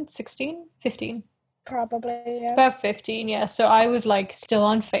 15, 16, 15? Probably, yeah. About 15, yeah. So I was like still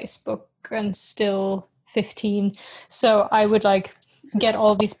on Facebook and still 15. So I would like get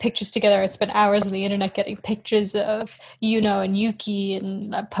all these pictures together. I'd spend hours on the internet getting pictures of Yuno and Yuki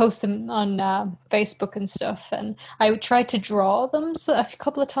and post them on Facebook and stuff. And I would try to draw them a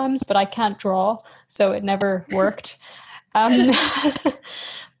couple of times, but I can't draw, so it never worked.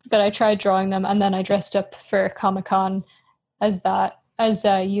 But I tried drawing them, and then I dressed up for Comic-Con as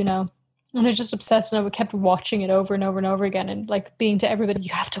Yuno. And I was just obsessed, and I kept watching it over and over and over again and like being to everybody,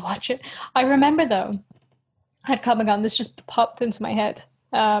 you have to watch it. I remember though, at Comic-Con, this just popped into my head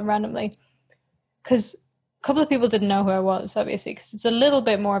randomly because a couple of people didn't know who I was, obviously, because it's a little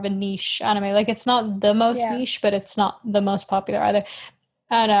bit more of a niche anime. Like, it's not the most niche, but it's not the most popular either.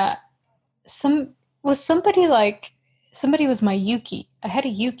 And somebody was my Yuki. I had a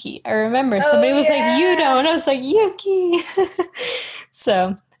Yuki. I remember somebody was like, Yuno, and I was like, Yuki.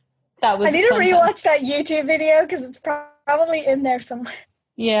 So that was. I need to rewatch that YouTube video because it's probably in there somewhere.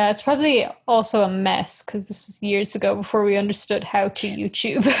 Yeah, it's probably also a mess because this was years ago before we understood how to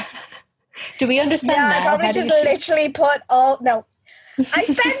YouTube. Do we understand now? Yeah, I probably just literally put all... No. I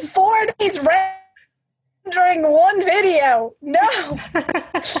spent 4 days rendering one video. No.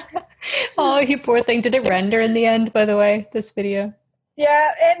 Oh, you poor thing. Did it render in the end, by the way, this video?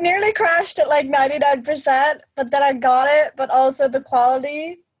 Yeah, it nearly crashed at like 99%, but then I got it, but also the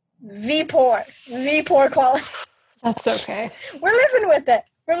quality V poor quality. That's okay. We're living with it.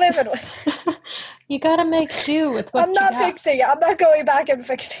 You gotta make do with what I'm not you got. fixing it. I'm not going back and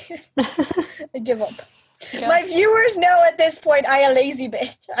fixing it. I give up. Yeah. My viewers know at this point I a lazy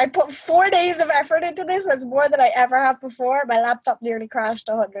bitch. I put 4 days of effort into this. That's more than I ever have before. My laptop nearly crashed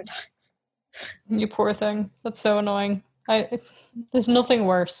 100 times. You poor thing. That's so annoying. There's nothing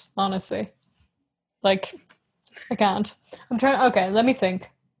worse, honestly. Like, I can't. I'm trying. Okay, let me think.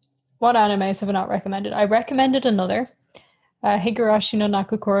 What animes have I not recommended? I recommended another. Higurashi no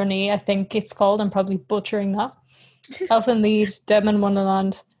Nakukoro ni, I think it's called. I'm probably butchering that. Elfen Lied, Deadman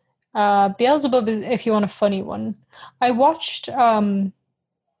Wonderland. Beelzebub is if you want a funny one. I watched One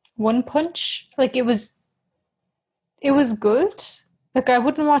Punch. Like it was good. Like I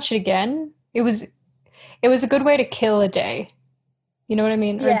wouldn't watch it again. It was a good way to kill a day. You know what I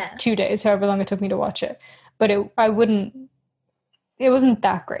mean? Yeah. Or 2 days, however long it took me to watch it. But it wasn't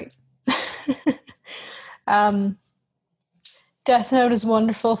that great. Death Note is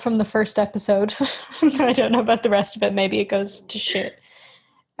wonderful from the first episode. I don't know about the rest of it. Maybe it goes to shit.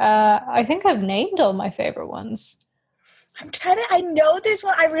 I think I've named all my favorite ones. I know there's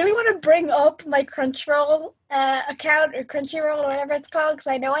one. I really want to bring up my Crunchyroll account or Crunchyroll or whatever it's called because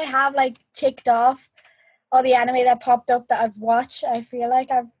I know I have like ticked off all the anime that popped up that I've watched. I feel like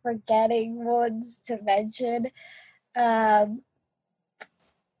I'm forgetting ones to mention. I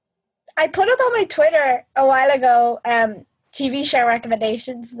put up on my Twitter a while ago TV show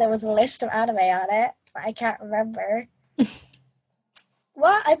recommendations. There was a list of anime on it, but I can't remember.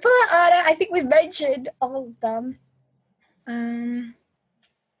 Well, I put it on it. I think we mentioned all of them.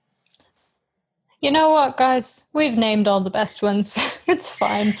 You know what, guys? We've named all the best ones. It's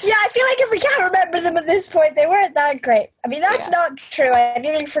fine. Yeah, I feel like if we can't remember them at this point, they weren't that great. I mean, that's not true. I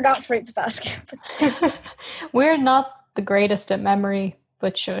nearly forgot Fruits Basket. But still. We're not the greatest at memory,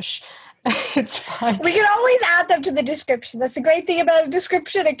 but shush. It's fine. We can always add them to the description. That's the great thing about a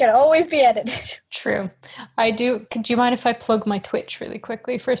description. It can always be edited. True. I do. Could you mind if I plug my Twitch really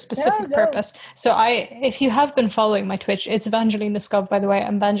quickly for a specific purpose? So if you have been following my Twitch, it's Evangeline Skov, by the way.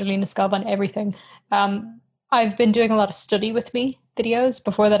 I'm Evangeline Skov on everything. I've been doing a lot of study with me videos.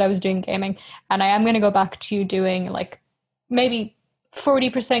 Before that, I was doing gaming. And I am going to go back to doing like maybe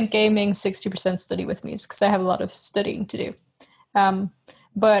 40% gaming, 60% study with me because I have a lot of studying to do.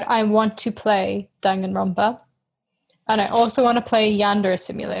 But I want to play Danganronpa. And I also want to play Yandere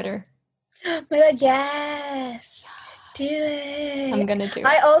Simulator. Oh my god, yes. Do it. I'm going to do it.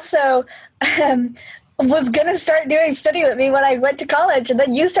 I also was going to start doing study with me when I went to college. And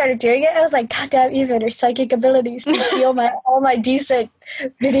then you started doing it. I was like, God damn, even her psychic abilities to steal all my decent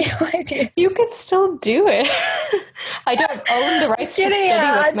video ideas. You can still do it. I don't own the rights to study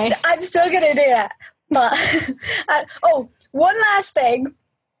with me. I'm still going to do it. But, one last thing.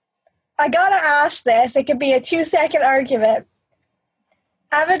 I gotta ask this. It could be a 2-second argument.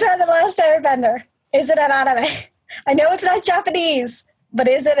 Avatar: The Last Airbender. Is it an anime? I know it's not Japanese, but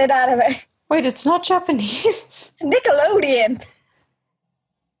is it an anime? Wait, it's not Japanese? Nickelodeon.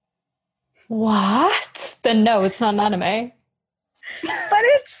 What? Then no, it's not an anime. But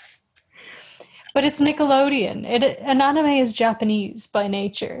it's Nickelodeon. An anime is Japanese by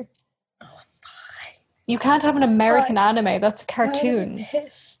nature. Oh, fine. You can't have an American anime. That's a cartoon. I'm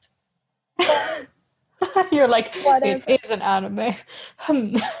pissed. You're like, whatever. It is an anime.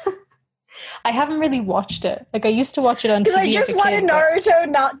 I haven't really watched it. Like I used to watch it on TV. Because I just wanted Naruto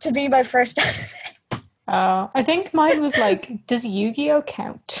not to be my first anime. I think mine was like, does Yu-Gi-Oh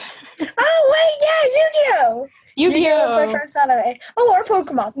count? Oh wait, yeah, Yu-Gi-Oh! Yu-Gi-Oh was my first anime. Oh, or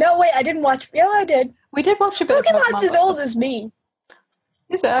Pokemon. No, wait, I didn't watch. Yeah, I did. We did watch a bit. Pokemon's as old as me.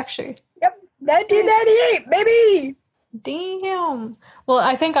 Is it actually? Yep, 1998, baby. Damn. Well,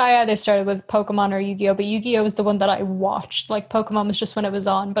 I think I either started with Pokemon or Yu-Gi-Oh, but Yu-Gi-Oh was the one that I watched. Like Pokemon was just when it was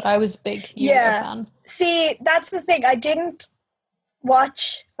on, but I was a big Yu-Gi-Oh fan. See, that's the thing. I didn't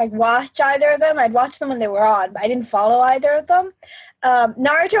watch either of them. I'd watch them when they were on, but I didn't follow either of them.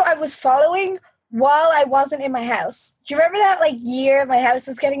 Naruto I was following while I wasn't in my house. Do you remember that year my house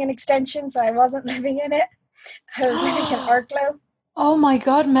was getting an extension, so I wasn't living in it? I was living in Arklow. Oh my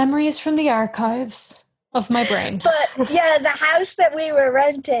god, memories from the archives of my brain. But yeah, the house that we were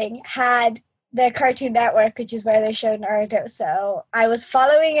renting had the Cartoon Network, which is where they showed Naruto. So I was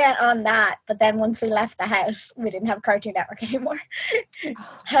following it on that. But then once we left the house, we didn't have Cartoon Network anymore.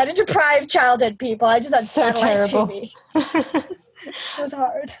 How to deprive childhood people. I just had satellite TV. It was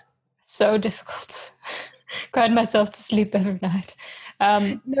hard. So difficult. Cried myself to sleep every night.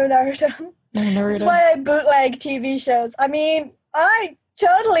 No Naruto. No Naruto. That's why I bootleg TV shows. I mean, I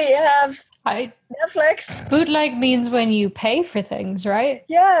totally have I Netflix. bootleg means when you pay for things, right?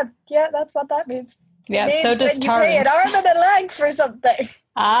 Yeah, that's what that means. Yeah, It so means does when you pay an torrents. arm and a leg for something.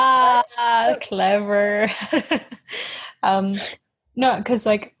 Ah, clever. No, because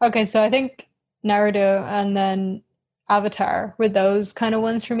like, okay, so I think Naruto and then Avatar were those kind of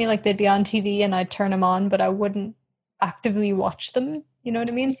ones for me. Like they'd be on TV and I'd turn them on, but I wouldn't actively watch them. You know what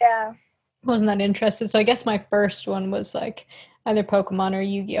I mean? Yeah. Wasn't that interested. So I guess my first one was like either Pokemon or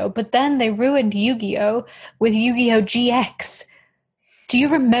Yu-Gi-Oh! But then they ruined Yu-Gi-Oh! With Yu-Gi-Oh! GX. Do you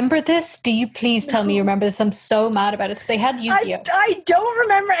remember this? Do you please tell me you No. remember this? I'm so mad about it. So they had Yu-Gi-Oh! I don't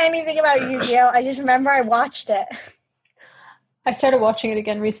remember anything about Yu-Gi-Oh! I just remember I watched it. I started watching it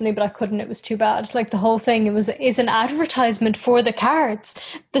again recently, but I couldn't. It was too bad. Like the whole thing, is an advertisement for the cards.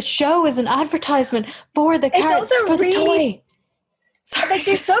 The show is an advertisement for the It's cards, also for the really toy. Sorry. like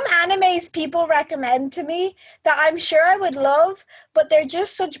there's some animes people recommend to me that I'm sure I would love, but they're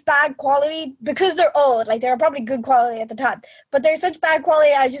just such bad quality because they're old. Like they're probably good quality at the time, but they're such bad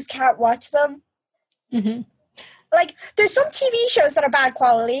quality I just can't watch them. Mm-hmm. Like there's some TV shows that are bad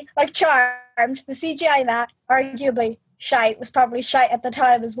quality, like Charmed. The CGI in that arguably shite, was probably shite at the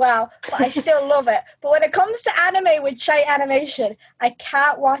time as well, but I still love it. But when it comes to anime with shite animation, I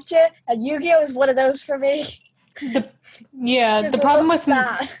can't watch it, and Yu-Gi-Oh! Is one of those for me. The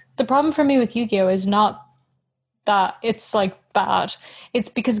problem for me with Yu-Gi-Oh! Is not that it's like bad. It's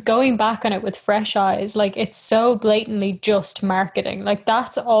because going back on it with fresh eyes, like it's so blatantly just marketing. Like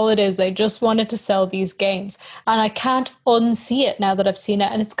that's all it is. They just wanted to sell these games, and I can't unsee it now that I've seen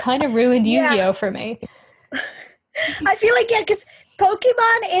it, and it's kind of ruined Yu-Gi-Oh! For me. I feel like, yeah, because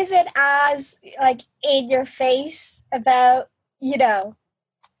Pokemon isn't as, like, in your face about,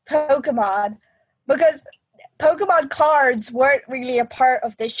 Pokemon, because Pokemon cards weren't really a part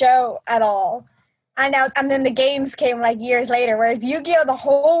of the show at all. And then the games came, like, years later, whereas Yu-Gi-Oh! The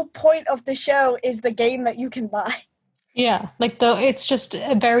whole point of the show is the game that you can buy. Yeah, like it's just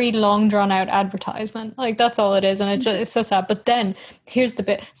a very long drawn out advertisement. Like that's all it is, and it's so sad. But then here's the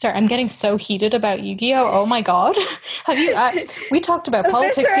bit. Sorry, I'm getting so heated about Yu-Gi-Oh! Oh my god, have you? We talked about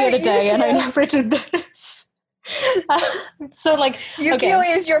politics the other day, and I never did this. So like Yu-Gi-Oh!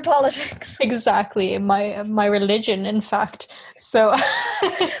 Is your politics. Exactly, my religion, in fact. So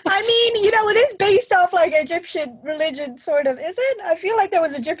I mean, it is based off like Egyptian religion, sort of, is it? I feel like there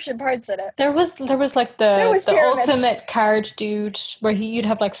was Egyptian parts in it. There was like the ultimate card dude where you'd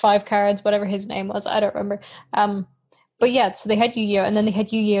have like 5 cards, whatever his name was. I don't remember. But yeah, so they had Yu-Gi-Oh! And then they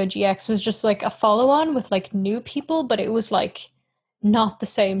had Yu-Gi-Oh! GX was just like a follow-on with like new people, but it was like not the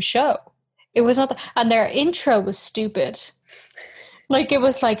same show. It was not, and their intro was stupid. Like it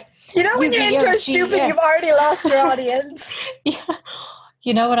was like, when your intro is stupid, you've already lost your audience. Yeah.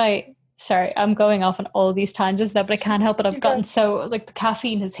 You know what sorry, I'm going off on all these tangents now, but I can't help it. I've gotten so, like, the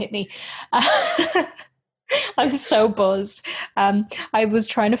caffeine has hit me. I'm so buzzed. I was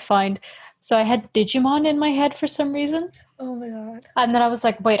trying to find, so I had Digimon in my head for some reason. Oh my god. And then I was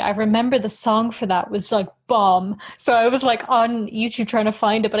like, wait, I remember the song for that was like Bomb. So I was like on YouTube trying to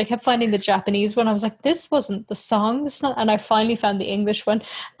find it, but I kept finding the Japanese one. I was like, this wasn't the song. This not. And I finally found the English one.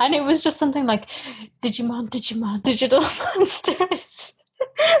 And it was just something like Digimon, Digital Monsters.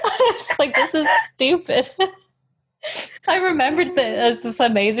 I was like, this is stupid. I remembered it as this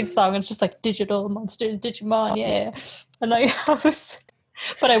amazing song. It's just like Digital Monsters, Digimon, yeah. And I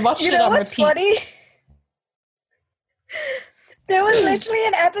watched it on repeat. Funny? There was literally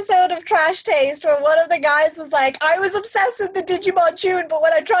an episode of Trash Taste where one of the guys was like, I was obsessed with the Digimon tune, but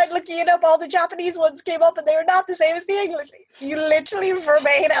when I tried looking it up, all the Japanese ones came up and they were not the same as the English. You literally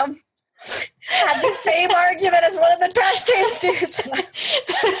verbatim had the same argument as one of the Trash Taste dudes.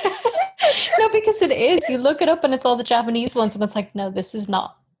 No, because it is. You look it up and it's all the Japanese ones and it's like, no, this is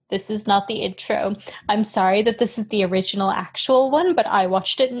not the intro. I'm sorry that this is the original actual one, but I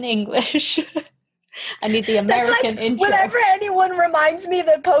watched it in English. I need the American intro. Whenever anyone reminds me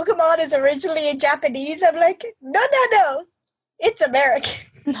that Pokemon is originally in Japanese, I'm like, no, it's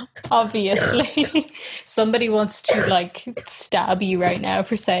American. Obviously. Somebody wants to like stab you right now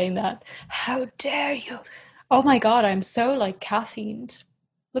for saying that. How dare you? Oh my god, I'm so like caffeined.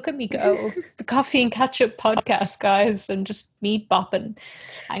 Look at me go. The Coffee and Ketchup podcast, guys, and just me bopping.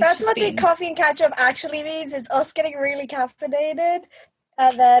 That's what the Coffee and Ketchup actually means. It's us getting really caffeinated.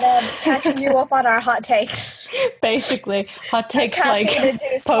 And then catching you up on our hot takes. Basically, hot takes like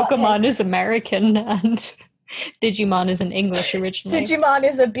Pokemon is American and Digimon is in English originally. Digimon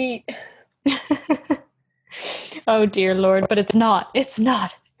is a beat. Oh dear Lord, but it's not. It's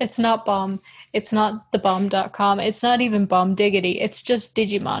not Bomb. It's not thebomb.com. It's not even Bomb Diggity. It's just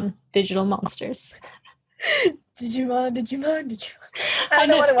Digimon, Digital Monsters. Digimon, Digimon, Digimon. I don't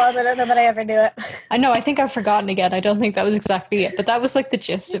know what it was. I don't know that I ever knew it. I know. I think I've forgotten again. I don't think that was exactly it, but that was like the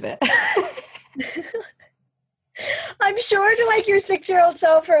gist of it. I'm sure to like your 6-year-old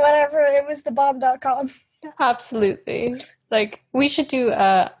self or whatever, it was thebomb.com. Absolutely. Like, we should do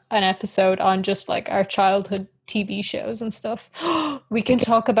an episode on just like our childhood TV shows and stuff. We can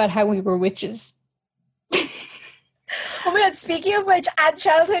talk about how we were witches. Oh my god, speaking of which, and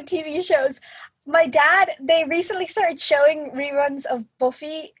childhood TV shows, my dad, they recently started showing reruns of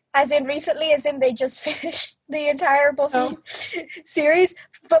Buffy, as in they just finished the entire Buffy series.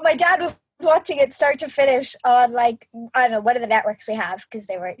 But my dad was watching it start to finish on, like, I don't know, one of the networks we have, because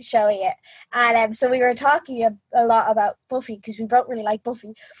they were showing it. And so we were talking a lot about Buffy, because we both really like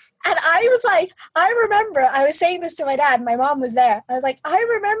Buffy. And I was like, I remember, I was saying this to my dad, my mom was there. I was like, I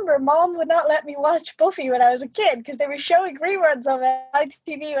remember Mom would not let me watch Buffy when I was a kid, because they were showing reruns of it on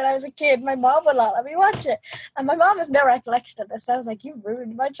TV when I was a kid. My mom would not let me watch it. And my mom has no recollection of this. And I was like, you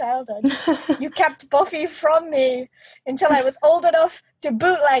ruined my childhood. You kept Buffy from me until I was old enough to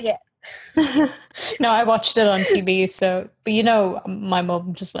bootleg it. No, I watched it on TV, so, but you know, my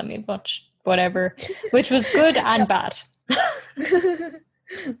mom just let me watch whatever, which was good and bad.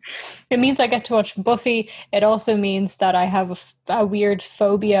 It means I get to watch Buffy. It also means that I have a weird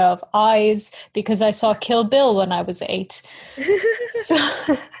phobia of eyes because I saw Kill Bill when I was 8.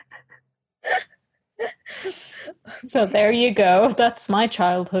 So there you go. That's my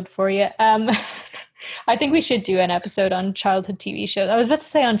childhood for you. I think we should do an episode on childhood TV shows. I was about to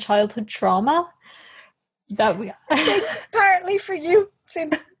say on childhood trauma. Partly for you.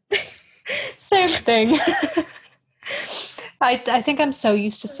 Same thing. I think I'm so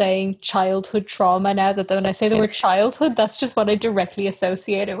used to saying childhood trauma now that when I say the word childhood, that's just what I directly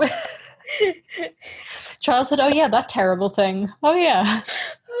associate it with. Childhood, oh yeah, that terrible thing. Oh yeah.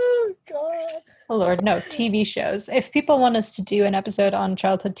 Oh God. Oh Lord, no, TV shows. If people want us to do an episode on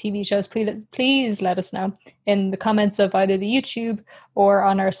childhood TV shows, please let us know in the comments of either the YouTube or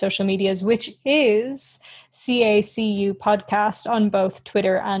on our social medias, which is CACU Podcast on both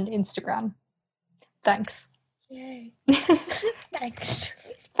Twitter and Instagram. Thanks. Yay. Thanks.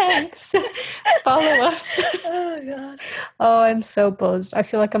 Follow us. Oh God. Oh, I'm so buzzed. I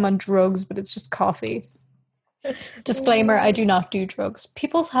feel like I'm on drugs, but it's just coffee. Disclaimer, I do not do drugs.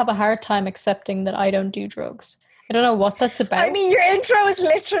 People have a hard time accepting that I don't do drugs. I don't know what that's about. I mean, your intro is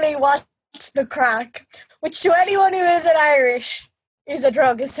literally what's the crack, which to anyone who isn't Irish is a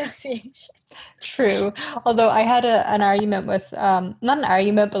drug association. True. Although I had an argument with, not an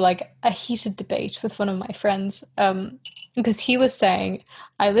argument, but like a heated debate with one of my friends, because he was saying,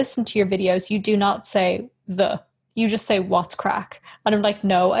 I listen to your videos, you do not say the, you just say what's crack. And I'm like,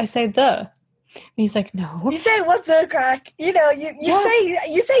 no, I say the. And he's like, no. You say what's the crack. You know,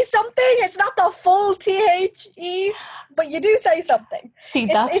 you say something, it's not the full THE, but you do say something. See,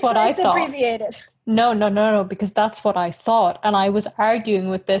 that's what I thought. It's abbreviated. No, because that's what I thought. And I was arguing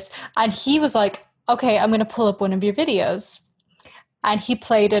with this. And he was like, okay, I'm going to pull up one of your videos. And he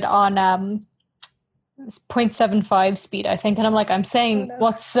played it on 0.75 speed, I think. And I'm like, I'm saying,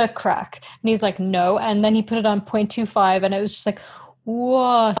 what's the crack? And he's like, no. And then he put it on 0.25. And it was just like,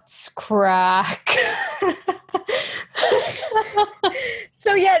 what's crack?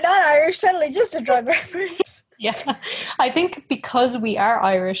 So yeah, not Irish, totally just a drug reference. Yeah, I think because we are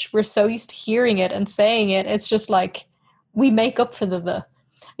Irish, we're so used to hearing it and saying it. It's just like we make up for the.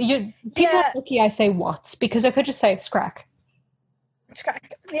 People are lucky I say what's, because I could just say it's crack. It's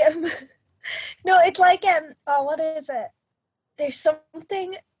crack. Yeah. No, it's like what is it? There's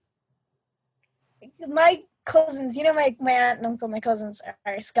something. My cousins, you know, my aunt and uncle, my cousins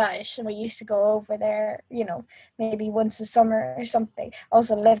are Scottish, and we used to go over there, you know, maybe once a summer or something.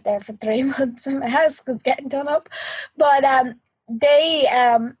 Also lived there for 3 months, and my house was getting done up. But they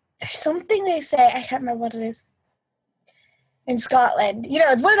there's something they say, I can't remember what it is, in Scotland. You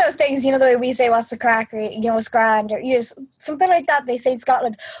know, it's one of those things, you know, the way we say what's the crack, or, you know, it's grand, or, you know, something like that they say in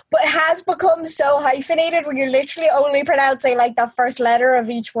Scotland. But it has become so hyphenated where you're literally only pronouncing like the first letter of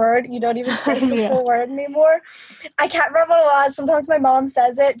each word. You don't even say the full word anymore. I can't remember what it was. Sometimes my mom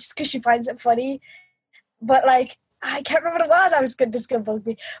says it just because she finds it funny. But like, I can't remember what it was. This could bug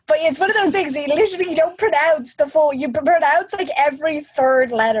me. But it's one of those things that you don't pronounce the full, you pronounce like every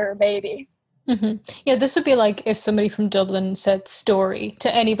third letter maybe. Mm-hmm. Yeah, this would be like if somebody from Dublin said story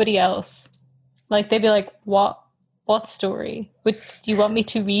to anybody else. Like, they'd be like, what story? Do you want me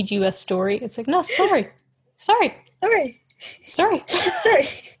to read you a story? It's like, no, story.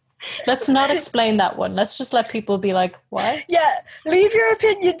 Let's not explain that one. Let's just let people be like, what? Yeah, leave your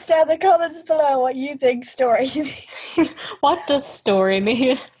opinions down in the comments below what you think story means. What does story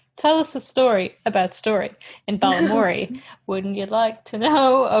mean? Tell us a story about story in Balamory. Wouldn't you like to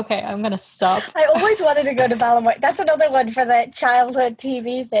know? Okay, I'm going to stop. I always wanted to go to Balamory. That's another one for the childhood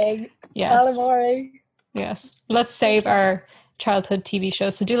TV thing. Yes. Balamory. Yes. Let's save our childhood TV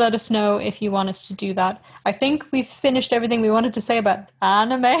shows. So do let us know if you want us to do that. I think we've finished everything we wanted to say about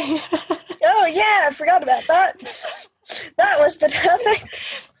anime. Oh, yeah, I forgot about that. That was the topic.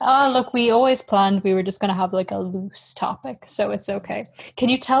 Oh, look, we always planned we were just going to have like a loose topic, so it's okay. Can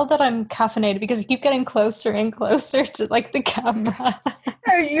you tell that I'm caffeinated because you keep getting closer and closer to like the camera?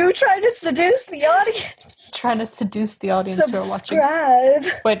 Are you trying to seduce the audience? Trying to seduce the audience who are watching. Subscribe.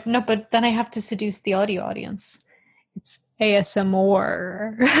 But then I have to seduce the audio audience. It's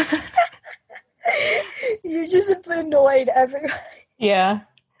ASMR. You just annoyed everyone. Yeah.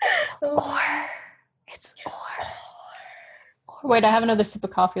 Oh. It's or. Wait, I have another sip of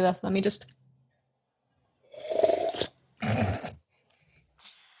coffee left. Let me just... That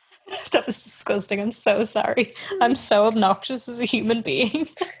was disgusting. I'm so sorry. I'm so obnoxious as a human being.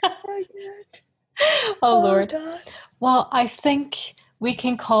 Oh, Lord. Well, I think we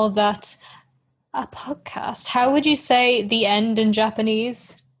can call that a podcast. How would you say the end in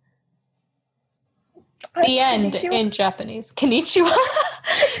Japanese? The end in Japanese. Konnichiwa.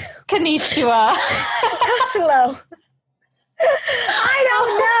 Konnichiwa. That's low. I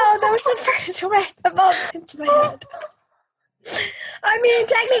don't know. That was the first word that popped into my head. I mean,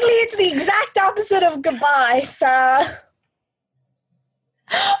 technically, it's the exact opposite of goodbye, so.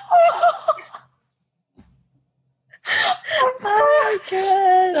 Oh my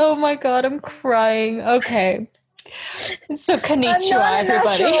god. Oh my god, I'm crying. Okay. So, konnichiwa,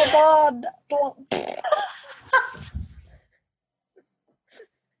 everybody.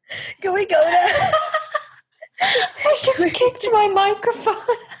 Can we go now? I just kicked my microphone.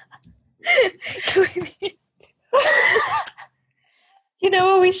 You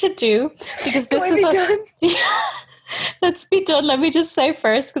know what we should do? Because this is done? Let's be done. Let me just say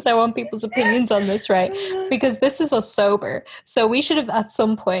first, because I want people's opinions on this, right? Because this is us sober. So we should have at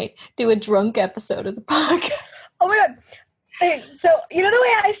some point do a drunk episode of the podcast. Oh my god. Okay, so you know the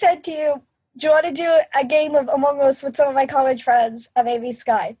way I said to you, do you want to do a game of Among Us with some of my college friends at AV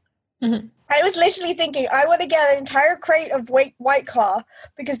Sky? Mm-hmm. I was literally thinking, I want to get an entire crate of White Claw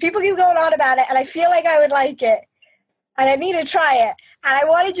because people keep going on about it and I feel like I would like it. And I need to try it. And I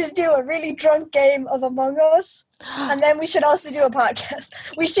want to just do a really drunk game of Among Us. And then we should also do a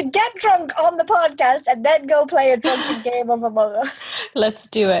podcast. We should get drunk on the podcast and then go play a drunken game of Among Us. Let's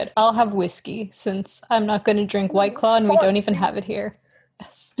do it. I'll have whiskey since I'm not going to drink White Claw and we don't even have it here.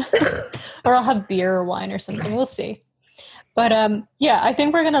 Yes. Or I'll have beer or wine or something. We'll see. But yeah, I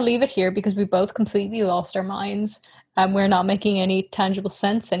think we're going to leave it here because we both completely lost our minds. We're not making any tangible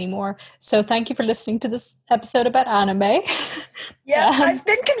sense anymore. So thank you for listening to this episode about anime. Yeah, I've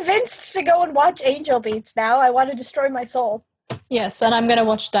been convinced to go and watch Angel Beats now. I want to destroy my soul. Yes, and I'm going to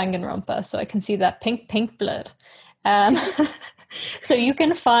watch Danganronpa so I can see that pink blood. So you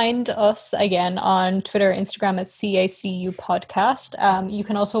can find us again on Twitter, Instagram at CACU Podcast. You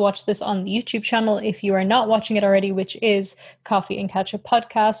can also watch this on the YouTube channel if you are not watching it already, which is Coffee and Ketchup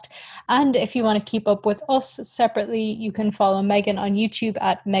Podcast. And if you want to keep up with us separately, you can follow Megan on YouTube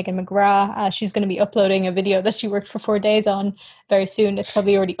at Megan McGrath. She's going to be uploading a video that she worked for 4 days on very soon. It's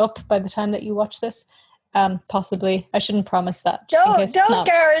probably already up by the time that you watch this. Possibly. I shouldn't promise that. Don't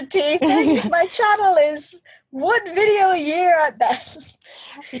guarantee things. My channel is 1 video a year at best.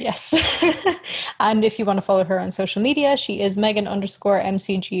 Yes. And if you want to follow her on social media, she is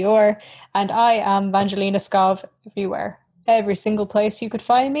Megan_MCGR. And I am Vangelina Skov everywhere. Every single place you could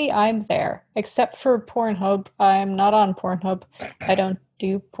find me, I'm there. Except for Pornhub. I'm not on Pornhub. I don't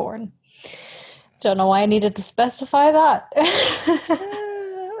do porn. Don't know why I needed to specify that.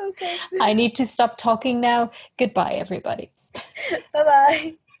 Okay. I need to stop talking now. Goodbye, everybody.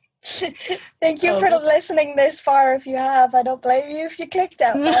 Bye-bye. Thank you for listening this far. If you have, I don't blame you if you clicked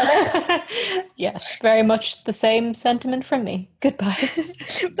out. Yes, very much the same sentiment from me. Goodbye.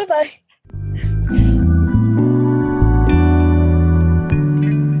 Bye-bye.